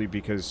risk purely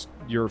because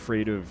you're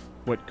afraid of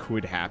what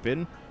could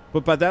happen.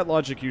 But by that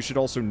logic, you should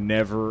also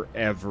never,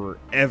 ever,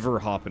 ever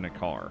hop in a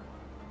car.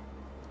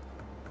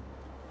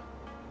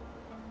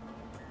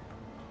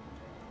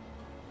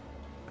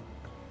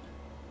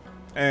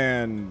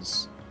 And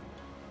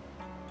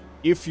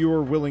if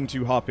you're willing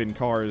to hop in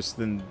cars,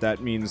 then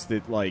that means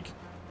that, like,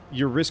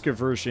 your risk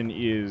aversion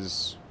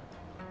is...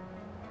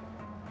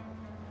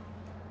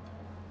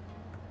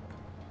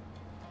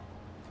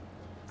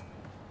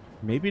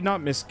 maybe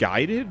not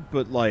misguided,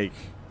 but, like,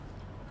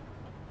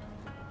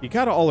 you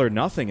gotta all or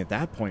nothing at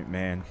that point,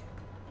 man.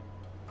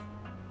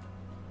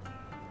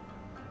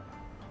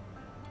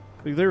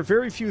 Like, there are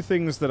very few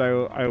things that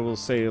I will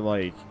say,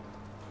 like,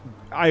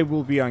 I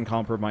will be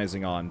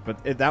uncompromising on.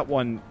 But at that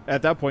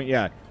point,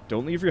 yeah,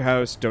 don't leave your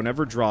house, don't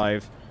ever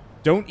drive,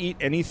 don't eat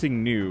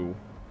anything new.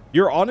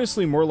 You're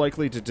honestly more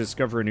likely to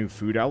discover a new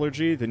food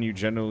allergy than you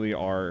generally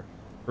are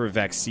for a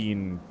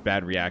vaccine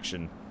bad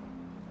reaction.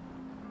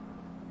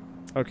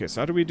 Okay,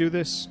 so how do we do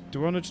this? Do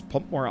we want to just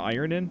pump more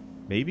iron in?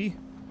 Maybe?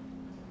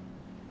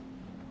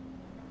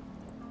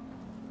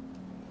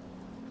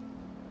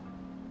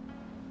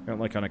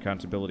 like on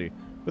accountability.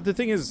 But the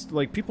thing is,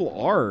 like, people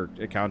are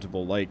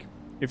accountable. Like,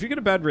 if you get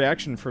a bad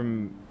reaction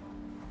from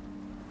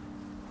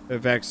a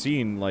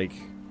vaccine, like,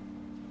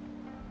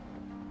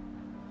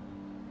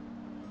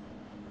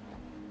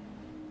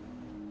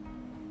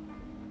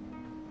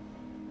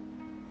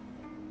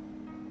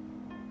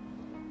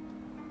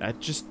 that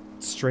just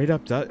straight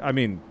up does. I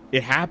mean,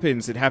 it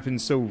happens. It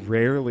happens so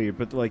rarely.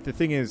 But, like, the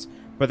thing is,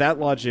 by that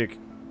logic,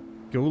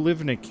 go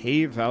live in a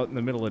cave out in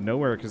the middle of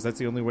nowhere, because that's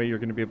the only way you're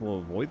going to be able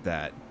to avoid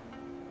that.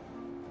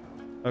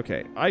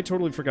 Okay, I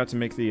totally forgot to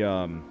make the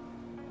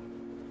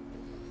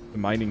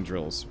mining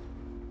drills.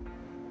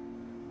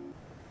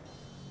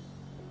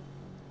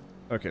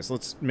 Okay, so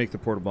let's make the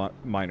portable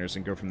miners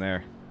and go from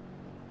there.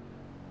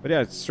 But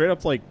yeah, it's straight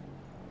up, like,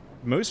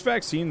 most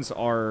vaccines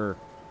are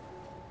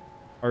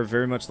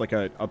very much like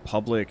a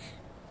public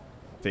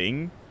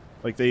thing.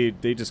 Like, they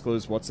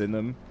disclose what's in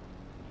them,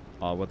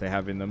 what they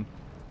have in them.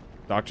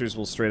 Doctors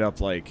will straight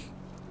up, like,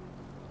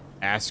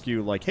 ask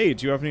you, like, hey,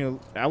 do you have any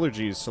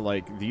allergies to,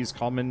 like, these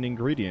common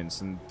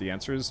ingredients? And the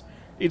answer is,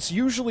 it's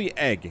usually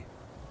egg.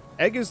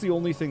 Egg is the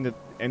only thing that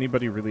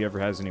anybody really ever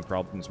has any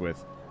problems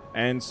with.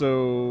 And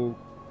so,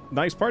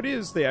 nice part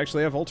is, they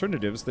actually have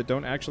alternatives that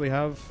don't actually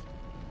have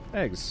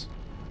eggs.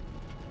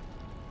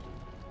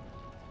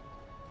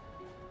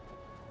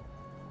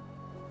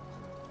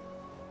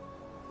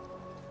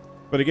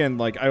 But again,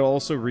 like, I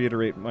also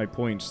reiterate my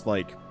point,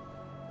 like,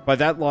 by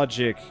that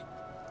logic,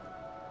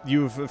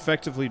 you've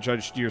effectively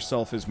judged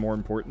yourself as more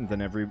important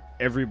than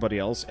everybody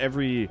else.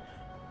 Every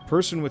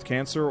person with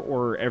cancer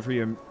or every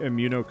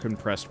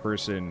immunocompressed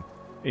person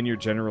in your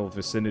general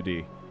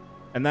vicinity.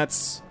 And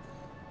that's...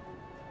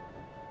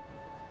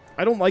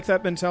 I don't like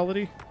that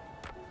mentality.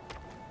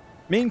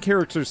 Main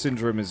character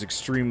syndrome is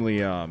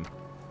extremely,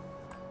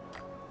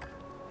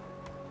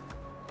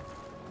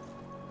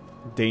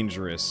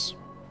 dangerous.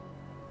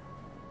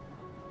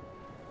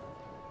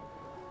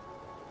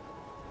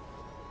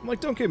 Like,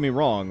 don't get me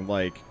wrong,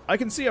 like, I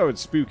can see how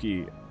it's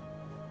spooky.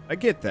 I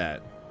get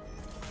that.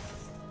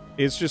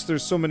 It's just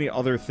there's so many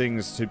other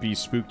things to be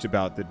spooked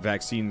about that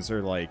vaccines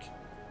are, like,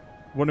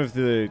 one of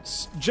the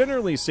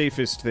generally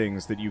safest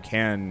things that you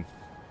can,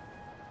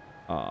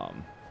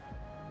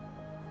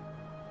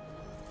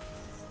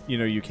 you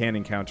know, you can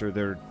encounter.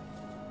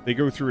 They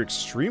go through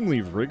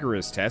extremely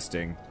rigorous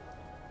testing.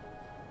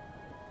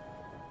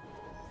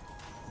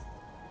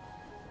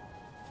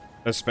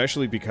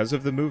 Especially because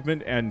of the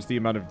movement and the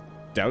amount of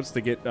doubts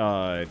that get,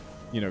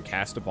 you know,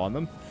 cast upon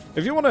them.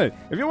 If you want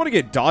to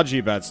get dodgy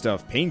about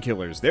stuff,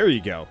 painkillers, there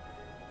you go.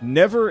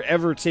 Never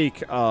ever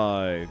take, you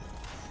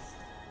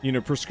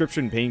know,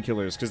 prescription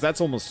painkillers, because that's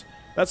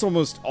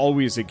almost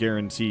always a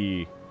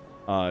guarantee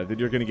that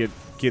you're gonna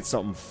get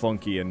something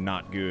funky and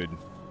not good.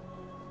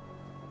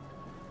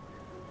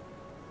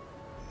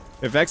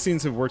 If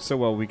vaccines have worked so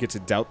well, we get to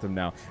doubt them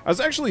now. I was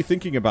actually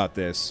thinking about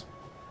this.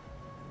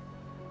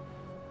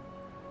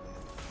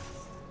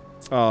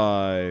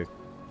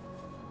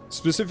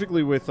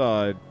 Specifically with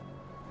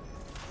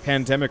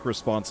pandemic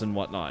response and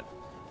whatnot.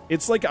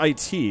 It's like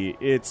IT.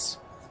 It's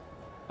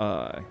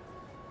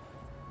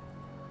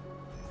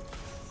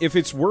if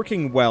it's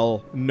working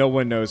well, no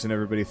one knows and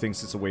everybody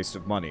thinks it's a waste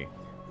of money.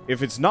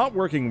 If it's not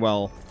working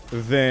well,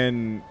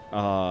 then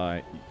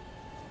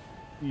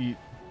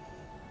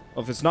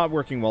if it's not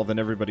working well, then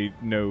everybody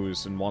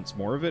knows and wants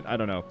more of it. I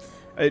don't know.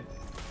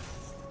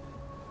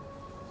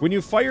 When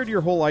you fired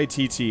your whole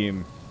IT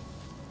team,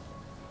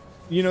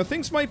 you know,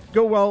 things might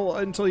go well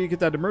until you get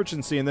that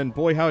emergency, and then,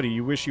 boy howdy,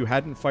 you wish you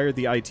hadn't fired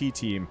the IT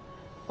team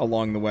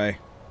along the way.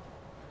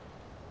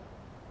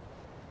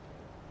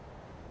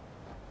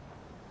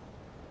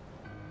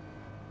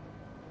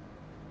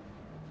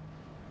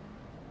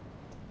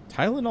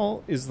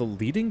 Tylenol is the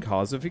leading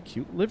cause of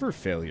acute liver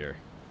failure,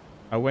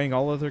 outweighing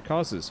all other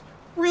causes.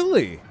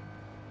 Really?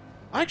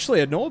 I actually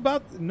had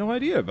no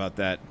idea about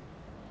that.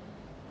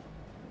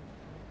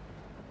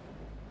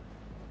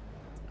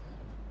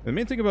 The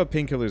main thing about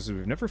painkillers is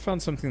we've never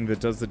found something that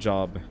does the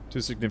job to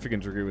a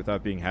significant degree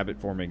without being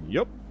habit-forming.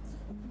 Yup.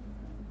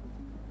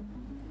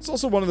 It's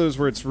also one of those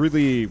where it's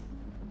really...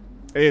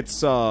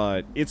 It's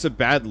a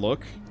bad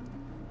look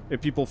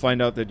if people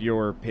find out that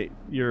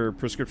your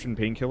prescription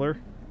painkiller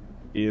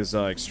is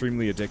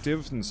extremely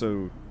addictive, and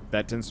so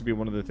that tends to be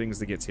one of the things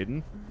that gets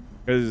hidden.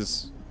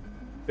 Because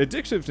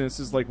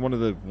addictiveness is like one of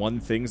the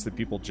things that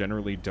people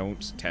generally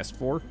don't test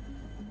for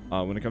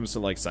when it comes to,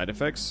 like, side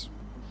effects.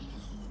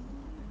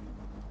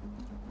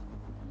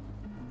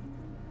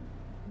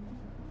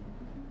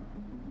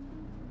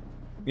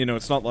 You know,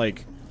 it's not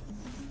like...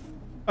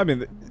 I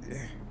mean,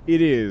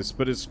 it is,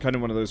 but it's kind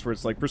of one of those where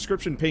it's like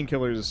prescription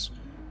painkillers...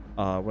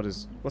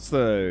 what's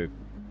the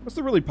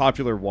really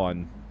popular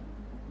one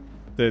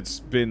that's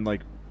been,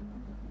 like,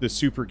 the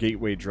super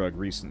gateway drug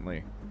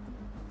recently?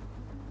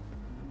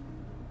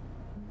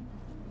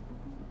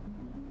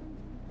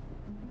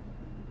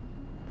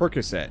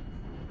 Percocet.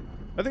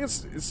 I think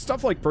it's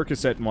stuff like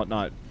Percocet and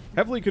whatnot.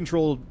 Heavily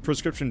controlled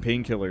prescription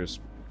painkillers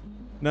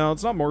No,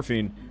 it's not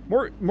morphine.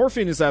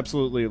 Morphine is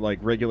absolutely, like,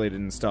 regulated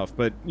and stuff,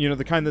 but, you know,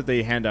 the kind that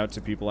they hand out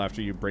to people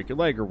after you break your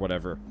leg or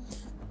whatever.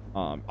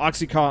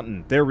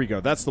 Oxycontin. There we go.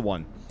 That's the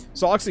one.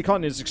 So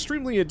Oxycontin is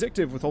extremely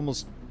addictive with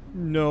almost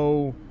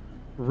no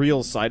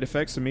real side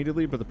effects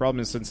immediately, but the problem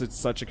is since it's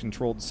such a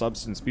controlled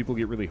substance, people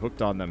get really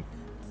hooked on them.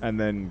 And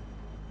then,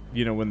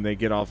 you know, when they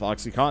get off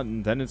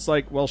Oxycontin, then it's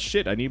like, well,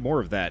 shit, I need more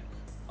of that.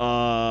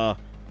 How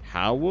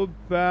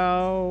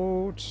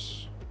about...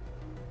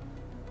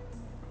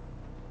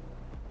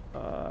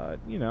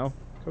 you know,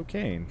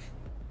 cocaine.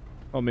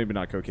 Well, maybe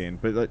not cocaine,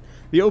 but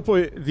the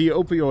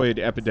opioid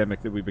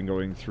epidemic that we've been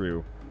going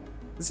through.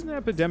 Is it an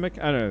epidemic?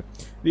 I don't know.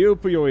 The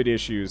opioid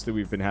issues that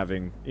we've been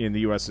having in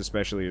the U.S.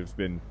 especially have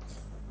been...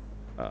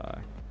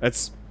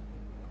 that's...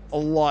 A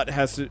lot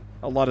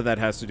of that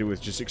has to do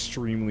with just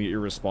extremely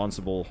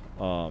irresponsible,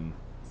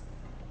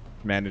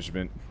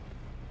 management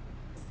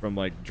from,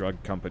 like,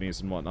 drug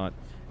companies and whatnot.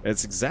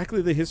 It's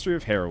exactly the history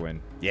of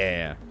heroin.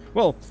 Yeah.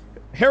 Well,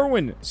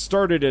 heroin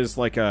started as,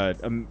 like, a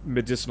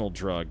medicinal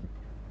drug,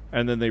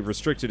 and then they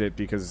restricted it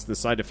because the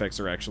side effects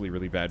are actually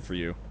really bad for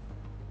you.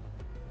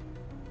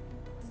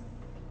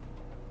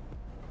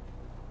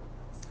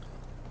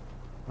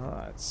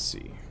 Let's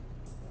see.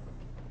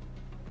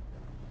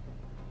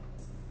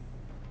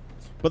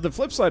 But the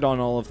flip side on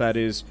all of that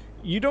is,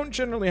 you don't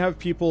generally have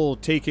people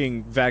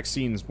taking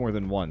vaccines more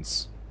than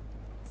once.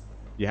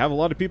 You have a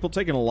lot of people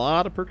taking a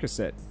lot of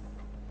Percocet.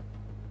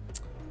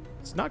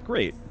 It's not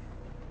great.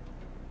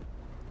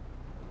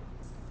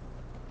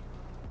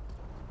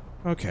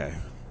 Okay.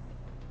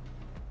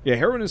 Yeah,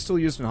 heroin is still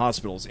used in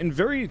hospitals.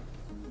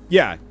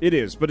 Yeah, it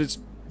is, but it's...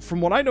 From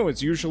what I know,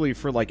 it's usually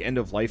for, like,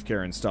 end-of-life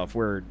care and stuff,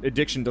 where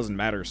addiction doesn't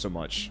matter so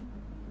much.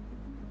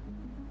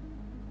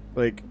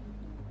 Like...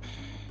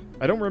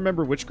 I don't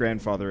remember which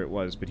grandfather it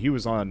was, but he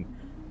was on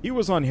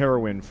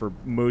heroin for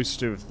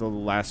most of the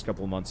last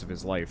couple months of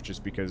his life,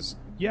 just because,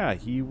 yeah,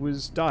 he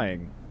was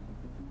dying.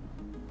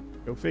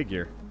 Go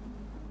figure.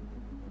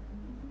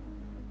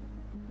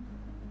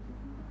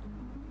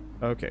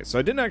 Okay, so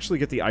I didn't actually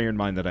get the iron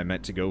mine that I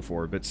meant to go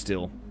for, but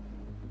still.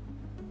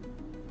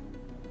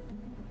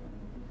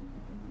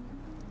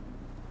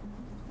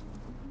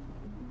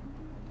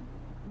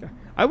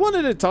 I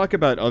wanted to talk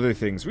about other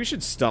things. We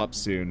should stop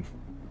soon.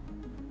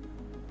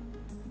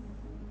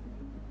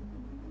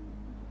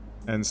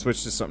 And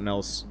switch to something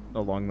else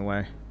along the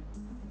way.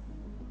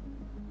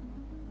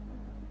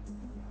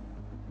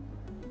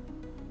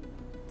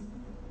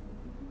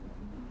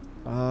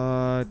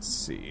 Let's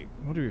see.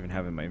 What do we even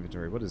have in my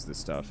inventory? What is this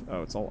stuff?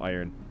 Oh, it's all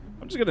iron.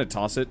 I'm just gonna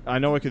toss it. I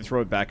know I could throw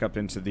it back up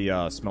into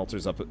the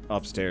smelters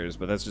upstairs,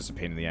 but that's just a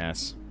pain in the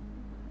ass.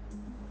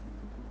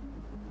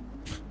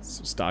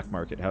 So stock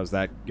market, how's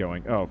that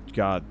going? Oh,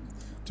 God.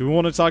 Do we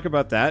want to talk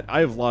about that?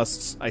 I have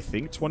lost, I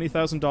think,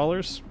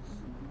 $20,000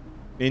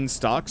 in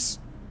stocks.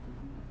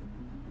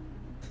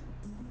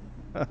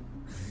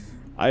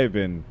 I've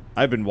been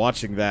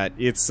watching that.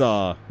 It's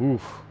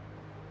oof.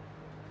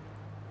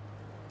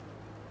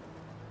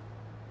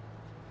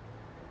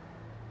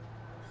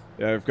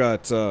 Yeah, I've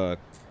got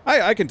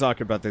I can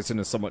talk about this in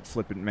a somewhat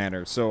flippant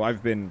manner. So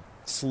I've been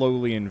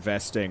slowly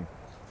investing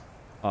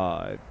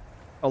a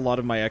lot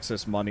of my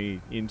excess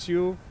money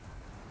into,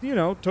 you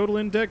know, total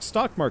index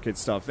stock market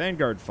stuff,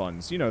 Vanguard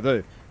funds, you know,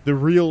 the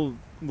real,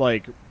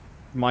 like,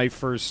 my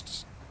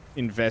first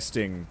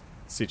investing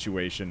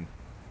situation.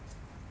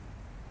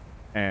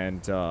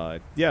 And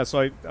yeah,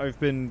 so I've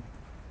been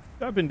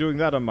doing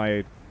that on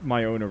my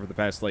own over the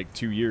past, like,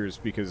 2 years,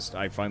 because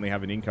I finally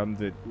have an income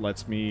that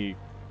lets me,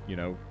 you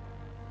know,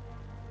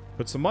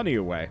 put some money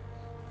away.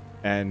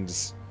 And,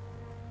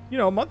 you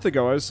know, a month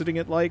ago I was sitting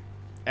at, like,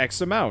 X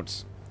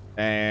amount,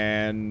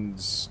 and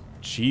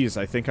geez,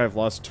 I think I've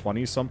lost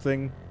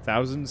 20-something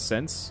thousand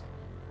cents,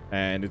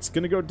 and it's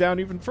gonna go down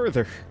even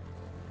further.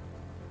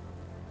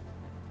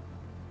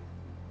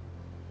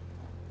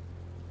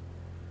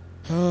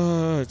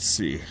 Let's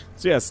see.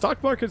 So yeah,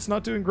 stock market's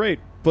not doing great,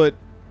 but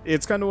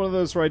it's kind of one of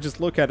those where I just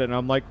look at it and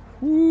I'm like,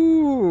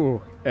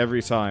 whoo,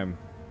 every time.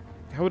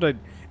 How would I...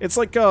 It's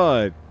like,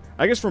 I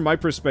guess from my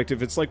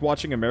perspective, it's like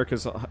watching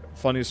America's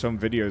Funniest Home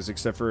Videos,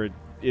 except for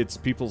it's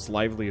people's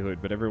livelihood,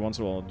 but every once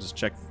in a while I'll just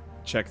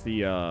check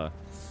the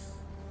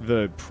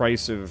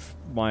price of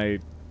my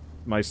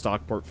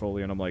stock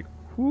portfolio, and I'm like,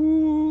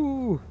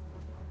 whoo.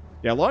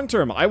 Yeah, long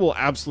term, I will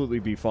absolutely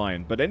be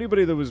fine, but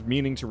anybody that was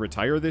meaning to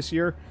retire this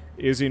year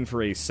is in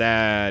for a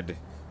sad,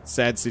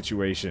 sad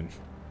situation.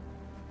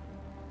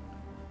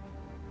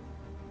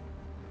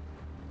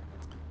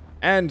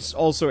 And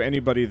also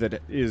anybody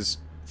that is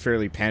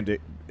fairly tends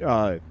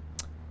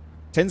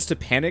to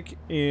panic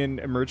in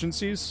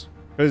emergencies.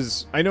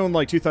 Because I know in,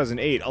 like,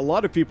 2008, a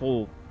lot of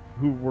people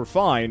who were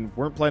fine,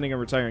 weren't planning on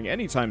retiring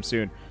anytime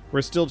soon,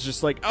 were still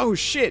just like, oh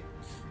shit,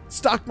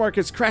 stock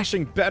market's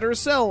crashing, better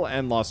sell,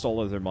 and lost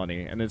all of their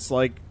money. And it's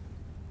like,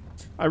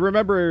 I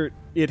remember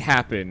it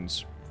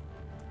happened,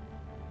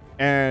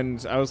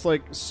 and I was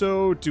like,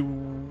 so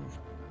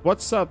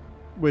what's up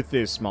with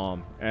this,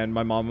 Mom? And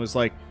my mom was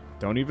like,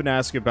 don't even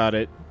ask about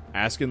it.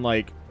 Ask in,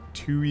 like,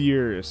 2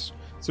 years.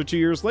 So 2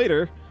 years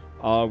later,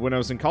 when I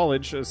was in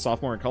college, a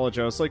sophomore in college,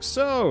 I was like,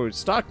 so,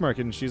 stock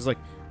market. And she's like,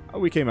 oh,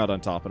 we came out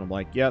on top. And I'm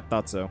like, yeah,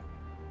 thought so.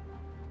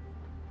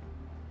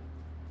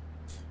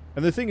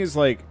 And the thing is,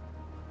 like,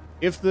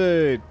 if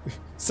the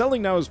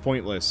selling now is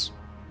pointless,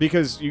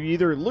 because you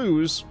either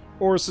lose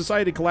or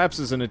society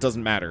collapses and it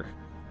doesn't matter.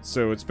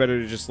 So it's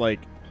better to just, like,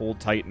 hold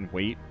tight and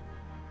wait.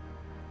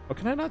 Oh,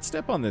 can I not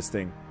step on this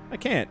thing? I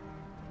can't.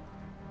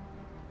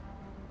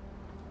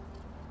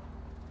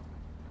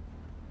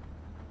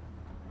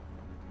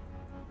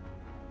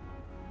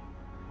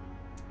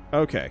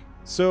 Okay,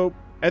 so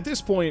at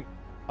this point,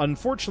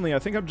 unfortunately, I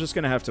think I'm just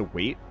gonna have to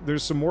wait.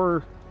 There's some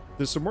more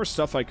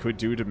stuff I could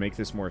do to make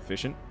this more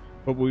efficient,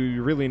 but what we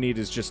really need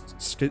is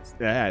just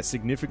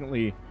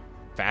significantly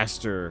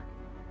faster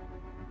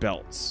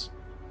belts.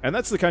 And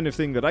that's the kind of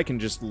thing that I can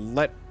just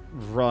let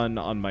run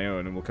on my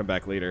own, and we'll come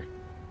back later.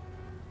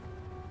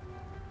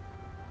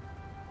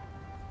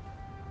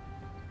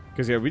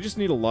 Because, yeah, we just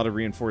need a lot of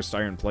reinforced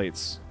iron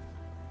plates.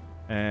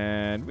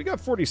 And we got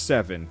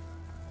 47.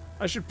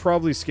 I should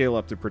probably scale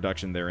up the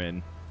production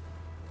therein.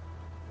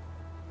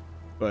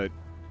 But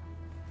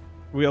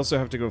we also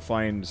have to go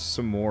find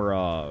some more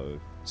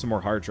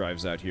hard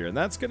drives out here, and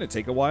that's going to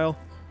take a while.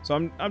 So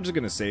I'm just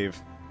going to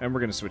save, and we're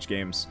going to switch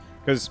games.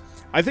 Because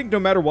I think no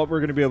matter what,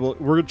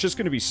 we're just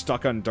going to be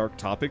stuck on dark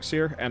topics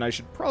here, and I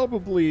should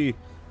probably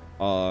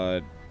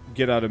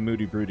get out of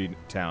Moody Broody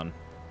Town.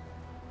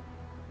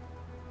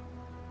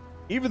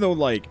 Even though,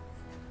 like,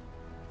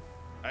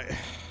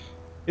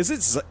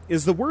 is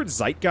the word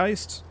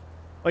zeitgeist?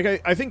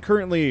 Like, I think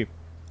currently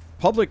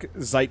public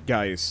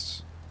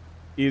zeitgeist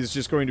is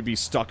just going to be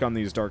stuck on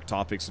these dark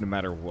topics no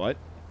matter what.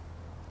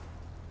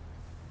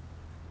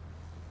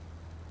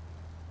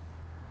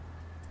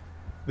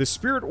 The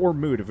spirit or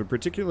mood of a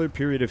particular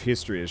period of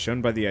history is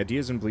shown by the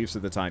ideas and beliefs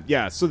of the time.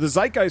 Yeah, so the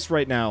zeitgeist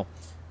right now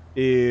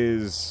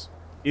is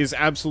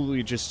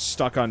absolutely just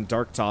stuck on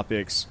dark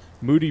topics,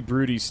 moody,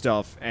 broody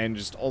stuff, and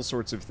just all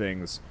sorts of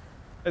things.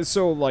 And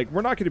so, like,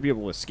 we're not going to be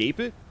able to escape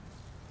it.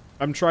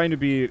 I'm trying to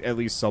be at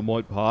least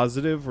somewhat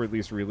positive, or at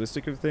least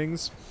realistic of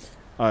things.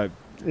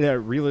 Yeah,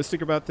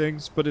 realistic about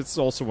things, but it's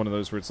also one of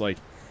those where it's like,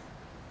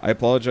 I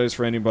apologize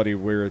for anybody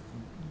where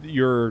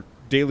your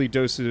daily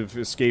dose of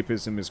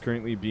escapism is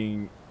currently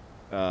being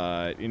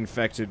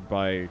infected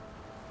by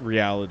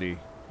reality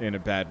in a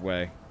bad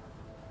way.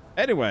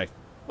 Anyway,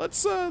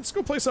 let's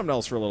go play something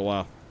else for a little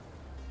while.